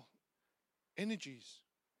our energies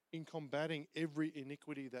in combating every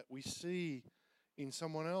iniquity that we see in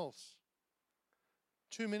someone else.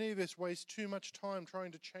 Too many of us waste too much time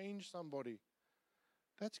trying to change somebody.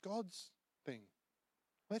 That's God's thing.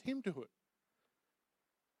 Let Him do it.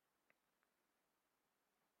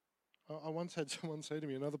 I once had someone say to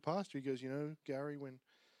me, another pastor, he goes, Gary,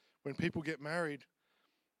 when people get married,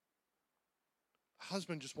 the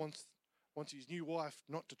husband just wants his new wife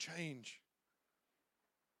not to change.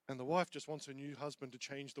 And the wife just wants her new husband to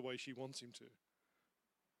change the way she wants him to.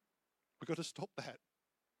 We've got to stop that.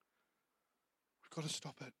 We've got to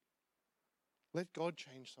stop it. Let God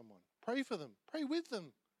change someone. Pray for them. Pray with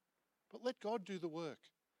them. But let God do the work.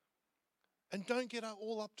 And don't get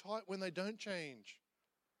all uptight when they don't change.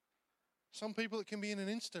 Some people it can be in an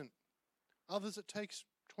instant. Others it takes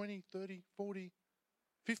 20, 30, 40,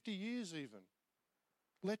 50 years even.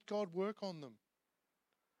 Let God work on them.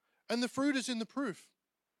 And the fruit is in the proof.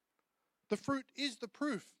 The fruit is the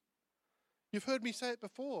proof. You've heard me say it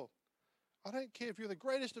before. I don't care if you're the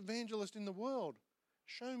greatest evangelist in the world.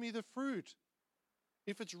 Show me the fruit.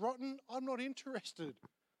 If it's rotten, I'm not interested.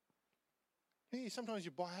 Sometimes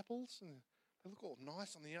you buy apples and they look all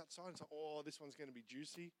nice on the outside. It's like, oh, this one's going to be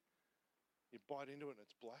juicy. You bite into it and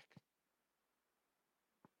it's black.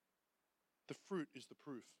 The fruit is the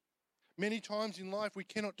proof. Many times in life we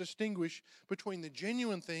cannot distinguish between the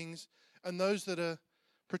genuine things and those that are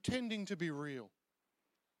pretending to be real.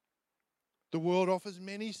 The world offers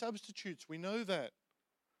many substitutes. We know that.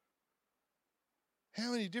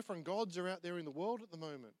 How many different gods are out there in the world at the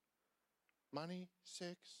moment? Money,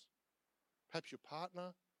 sex, perhaps your partner.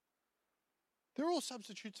 They're all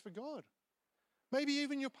substitutes for God. Maybe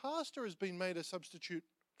even your pastor has been made a substitute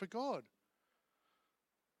for God.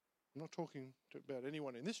 I'm not talking about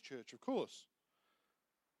anyone in this church, of course.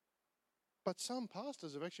 But some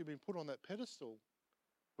pastors have actually been put on that pedestal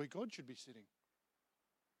where God should be sitting.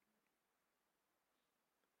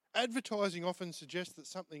 Advertising often suggests that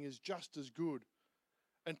something is just as good,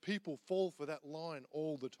 and people fall for that line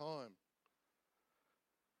all the time.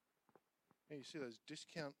 And you see those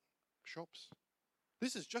discount shops?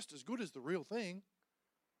 This is just as good as the real thing,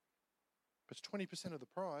 but it's 20% of the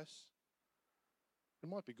price. It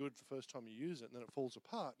might be good the first time you use it, and then it falls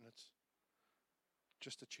apart, and it's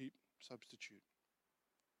just a cheap substitute.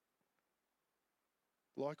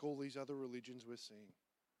 Like all these other religions we're seeing,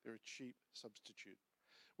 they're a cheap substitute.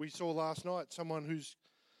 We saw last night someone who's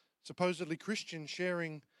supposedly Christian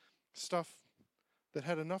sharing stuff that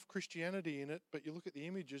had enough Christianity in it, but you look at the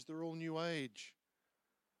images, they're all New Age.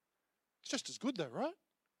 It's just as good though, right?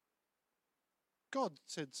 God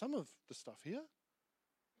said some of the stuff here.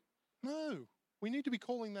 No, we need to be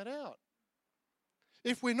calling that out.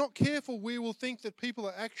 If we're not careful, we will think that people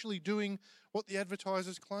are actually doing what the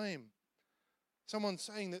advertisers claim. Someone's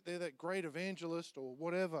saying that they're that great evangelist or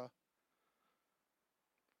whatever.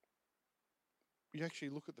 You actually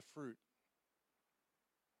look at the fruit.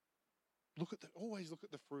 Always look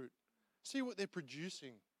at the fruit. See what they're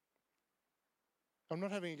producing. I'm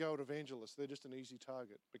not having a go at evangelists. They're just an easy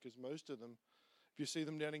target because most of them, if you see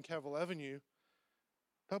them down in Cavill Avenue,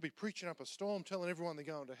 they'll be preaching up a storm, telling everyone they're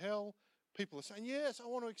going to hell. People are saying, yes, I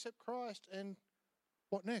want to accept Christ. And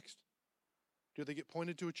what next? Do they get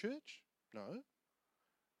pointed to a church? No.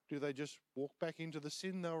 Do they just walk back into the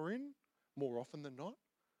sin they were in? More often than not.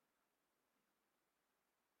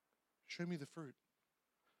 Show me the fruit.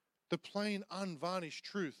 The plain, unvarnished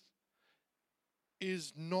truth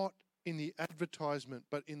is not in the advertisement,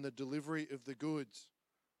 but in the delivery of the goods.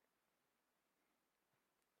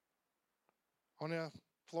 On our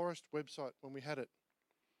florist website, when we had it,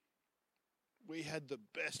 we had the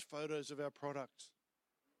best photos of our products.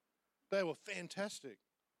 They were fantastic.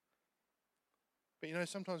 But you know,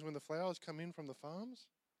 sometimes when the flowers come in from the farms,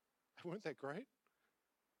 they weren't that great.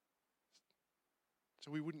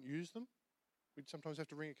 So we wouldn't use them. We'd sometimes have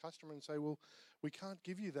to ring a customer and say, well, we can't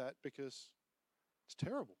give you that because it's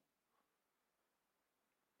terrible.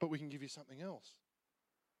 But we can give you something else.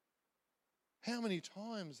 How many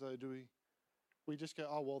times, though, do we just go,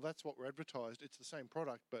 oh, well, that's what we're advertised. It's the same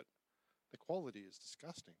product, but the quality is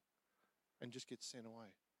disgusting and just gets sent away.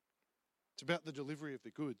 It's about the delivery of the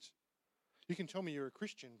goods. You can tell me you're a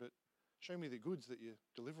Christian, but show me the goods that you're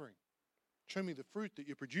delivering. Show me the fruit that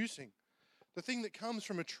you're producing. The thing that comes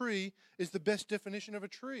from a tree is the best definition of a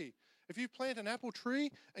tree. If you plant an apple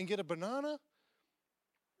tree and get a banana,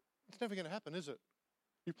 it's never going to happen, is it?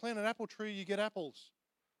 You plant an apple tree, you get apples.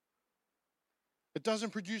 It doesn't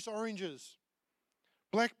produce oranges.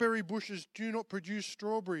 Blackberry bushes do not produce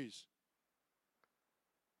strawberries.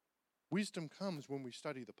 Wisdom comes when we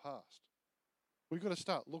study the past. We've got to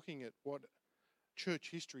start looking at what church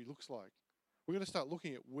history looks like. We've got to start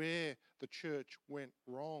looking at where the church went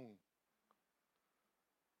wrong.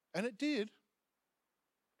 And it did.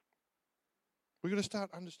 We've got to start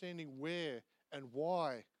understanding where and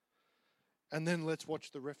why. And then let's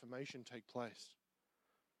watch the Reformation take place.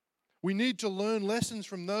 We need to learn lessons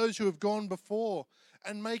from those who have gone before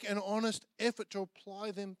and make an honest effort to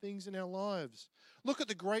apply them things in our lives. Look at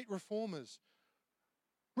the great reformers.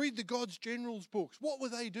 Read the God's Generals books. What were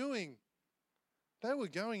they doing? They were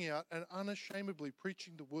going out and unashamedly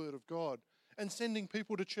preaching the word of God and sending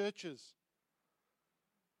people to churches.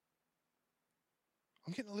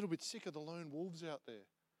 I'm getting a little bit sick of the lone wolves out there,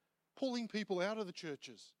 pulling people out of the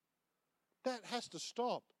churches. That has to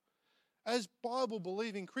stop. As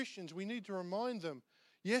Bible-believing Christians, we need to remind them,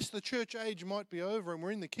 yes, the church age might be over and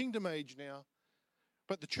we're in the kingdom age now,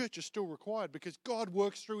 but the church is still required because God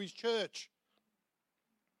works through his church.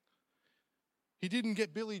 He didn't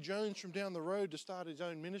get Billy Jones from down the road to start his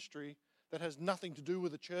own ministry that has nothing to do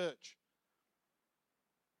with the church.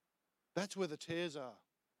 That's where the tares are.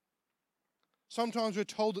 Sometimes we're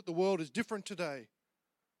told that the world is different today.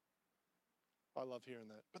 I love hearing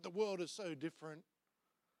that. But the world is so different.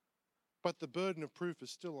 But the burden of proof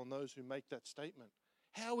is still on those who make that statement.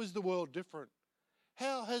 How is the world different?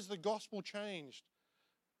 How has the gospel changed?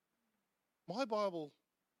 My Bible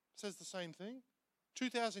says the same thing.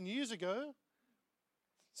 2,000 years ago,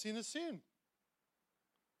 sin is sin.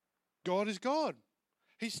 God is God.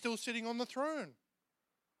 He's still sitting on the throne.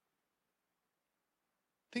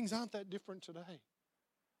 Things aren't that different today.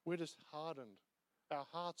 We're just hardened. Our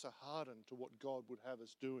hearts are hardened to what God would have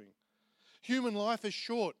us doing. Human life is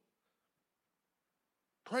short.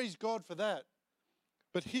 Praise God for that.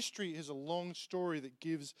 But history is a long story that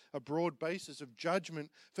gives a broad basis of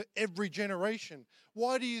judgment for every generation.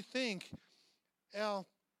 Why do you think our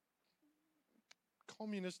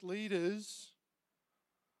communist leaders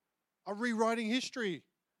are rewriting history?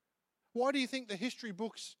 Why do you think the history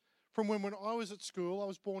books from when I was at school, I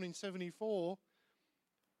was born in 74,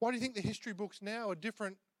 why do you think the history books now are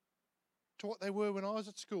different to what they were when I was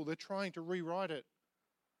at school? They're trying to rewrite it.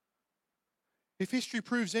 If history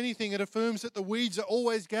proves anything, it affirms that the weeds are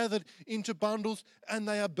always gathered into bundles and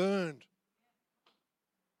they are burned.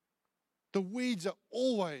 The weeds are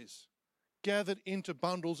always gathered into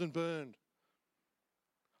bundles and burned.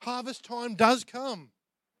 Harvest time does come.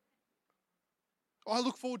 I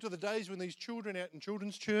look forward to the days when these children out in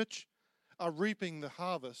children's church are reaping the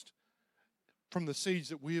harvest from the seeds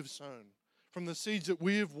that we have sown, from the seeds that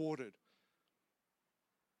we have watered.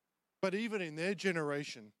 But even in their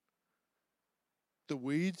generation, the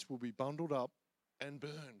weeds will be bundled up and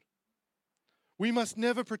burned. We must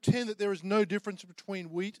never pretend that there is no difference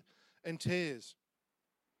between wheat and tares.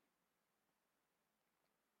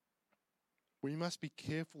 We must be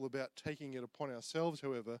careful about taking it upon ourselves,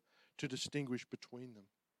 however, to distinguish between them.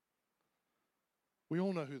 We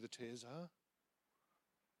all know who the tares are.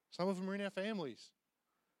 Some of them are in our families.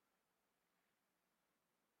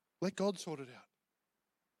 Let God sort it out.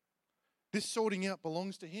 This sorting out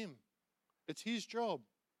belongs to Him. It's His job.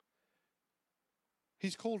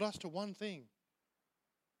 He's called us to one thing.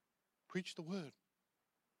 Preach the word.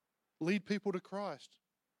 Lead people to Christ.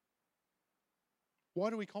 Why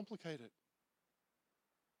do we complicate it?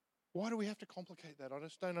 Why do we have to complicate that? I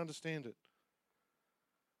just don't understand it.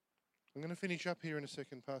 I'm going to finish up here in a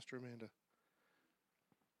second, Pastor Amanda.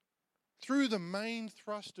 Through the main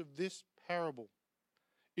thrust of this parable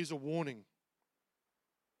is a warning.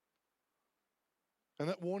 And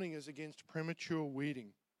that warning is against premature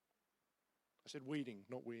weeding. I said weeding,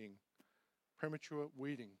 not weeing. Premature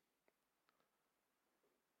weeding.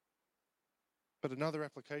 But another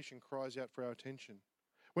application cries out for our attention.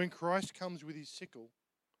 When Christ comes with his sickle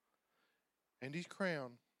and his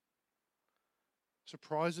crown,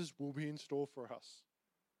 surprises will be in store for us.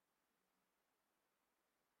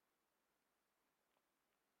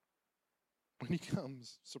 When he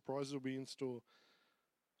comes, surprises will be in store.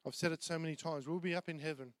 I've said it so many times. We'll be up in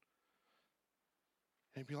heaven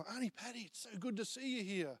and be like, Auntie Patty, it's so good to see you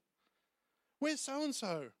here. Where's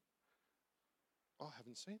so-and-so? Oh, I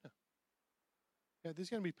haven't seen her. Yeah,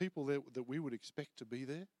 there's going to be people there that we would expect to be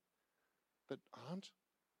there that aren't.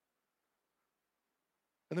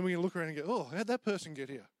 And then we can look around and go, oh, how'd that person get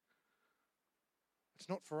here? It's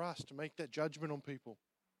not for us to make that judgment on people.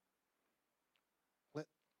 Let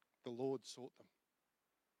the Lord sort them.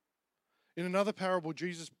 In another parable,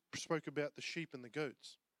 Jesus spoke about the sheep and the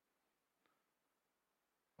goats.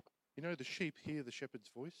 You know, the sheep hear the shepherd's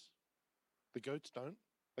voice. The goats don't.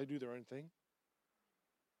 They do their own thing.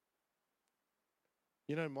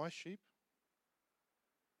 You know, my sheep,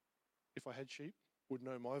 if I had sheep, would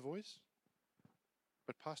know my voice.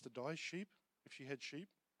 But Pastor Di's sheep, if she had sheep,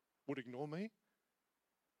 would ignore me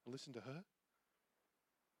and listen to her.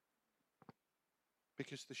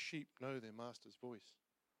 Because the sheep know their master's voice.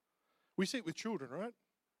 We see it with children, right?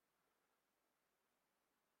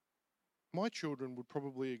 My children would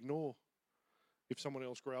probably ignore if someone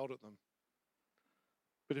else growled at them.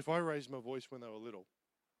 But if I raised my voice when they were little,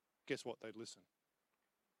 guess what? They'd listen.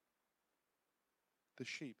 The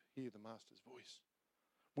sheep hear the master's voice.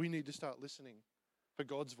 We need to start listening for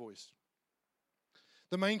God's voice.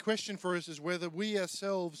 The main question for us is whether we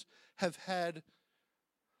ourselves have had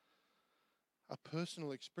a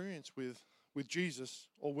personal experience with Jesus,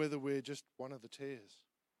 or whether we're just one of the tares.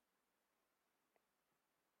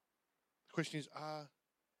 The question is, are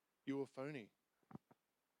you a phony?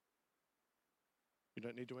 You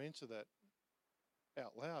don't need to answer that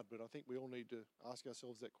out loud, but I think we all need to ask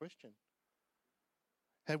ourselves that question.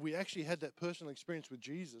 Have we actually had that personal experience with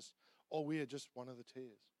Jesus, or we are just one of the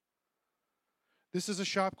tares? This is a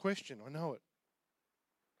sharp question, I know it.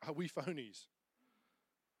 Are we phonies?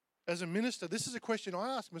 As a minister, this is a question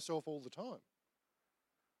I ask myself all the time.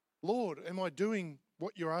 Lord, am I doing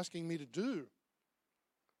what you're asking me to do?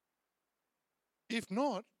 If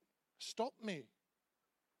not, stop me.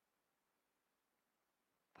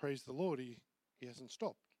 Praise the Lord, he hasn't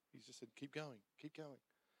stopped. He's just said, keep going, keep going.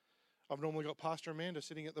 I've normally got Pastor Amanda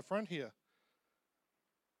sitting at the front here.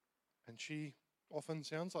 And she often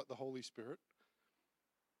sounds like the Holy Spirit.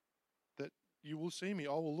 That you will see me. I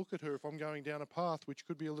will look at her if I'm going down a path which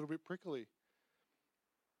could be a little bit prickly.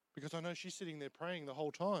 Because I know she's sitting there praying the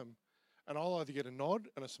whole time. And I'll either get a nod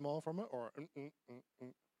and a smile from her or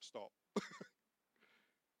stop.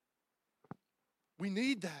 We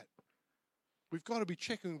need that. We've got to be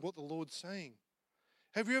checking what the Lord's saying.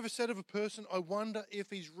 Have you ever said of a person, I wonder if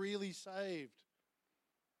he's really saved?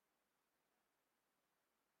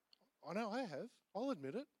 I know I have. I'll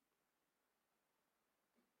admit it.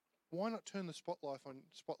 Why not turn the spotlight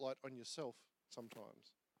on yourself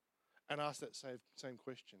sometimes and ask that same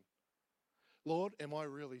question? Lord, am I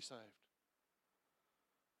really saved?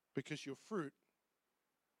 Because your fruit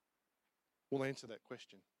will answer that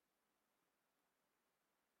question.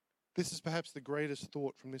 This is perhaps the greatest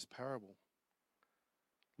thought from this parable.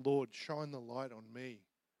 Lord, shine the light on me.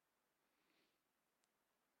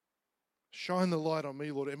 Shine the light on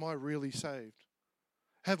me, Lord. Am I really saved?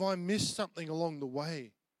 Have I missed something along the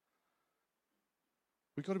way?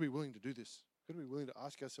 We've got to be willing to do this. We've got to be willing to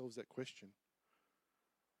ask ourselves that question.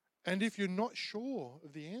 And if you're not sure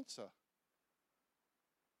of the answer,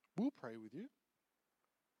 we'll pray with you.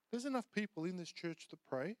 There's enough people in this church that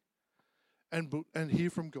pray and hear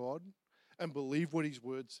from God and believe what His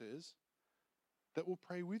Word says that will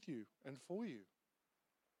pray with you and for you.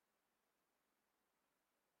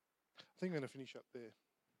 I think I'm going to finish up there.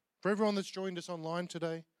 For everyone that's joined us online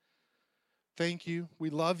today, thank you. We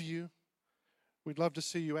love you. We'd love to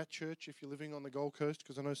see you at church if you're living on the Gold Coast,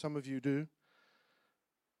 because I know some of you do.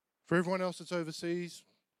 For everyone else that's overseas,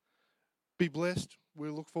 be blessed.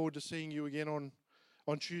 We'll look forward to seeing you again on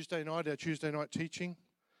Tuesday night, our Tuesday night teaching.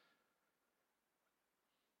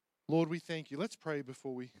 Lord, we thank you. Let's pray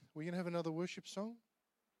before we're going to have another worship song.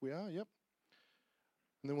 We are, yep.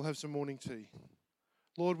 And then we'll have some morning tea.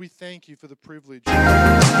 Lord, we thank you for the privilege.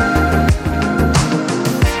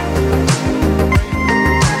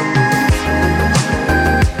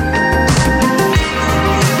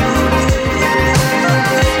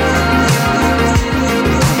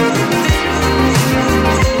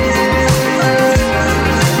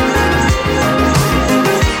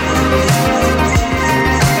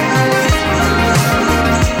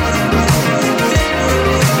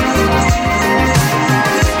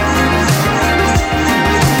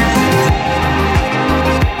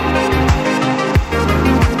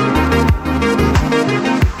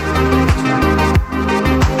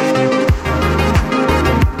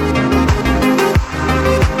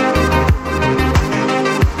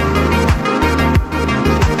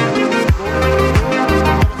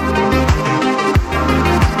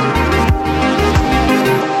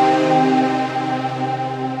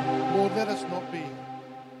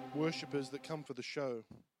 worshippers that come for the show.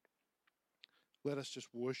 Let us just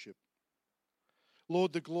worship.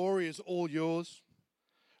 Lord, the glory is all yours.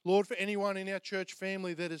 Lord, for anyone in our church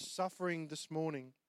family that is suffering this morning,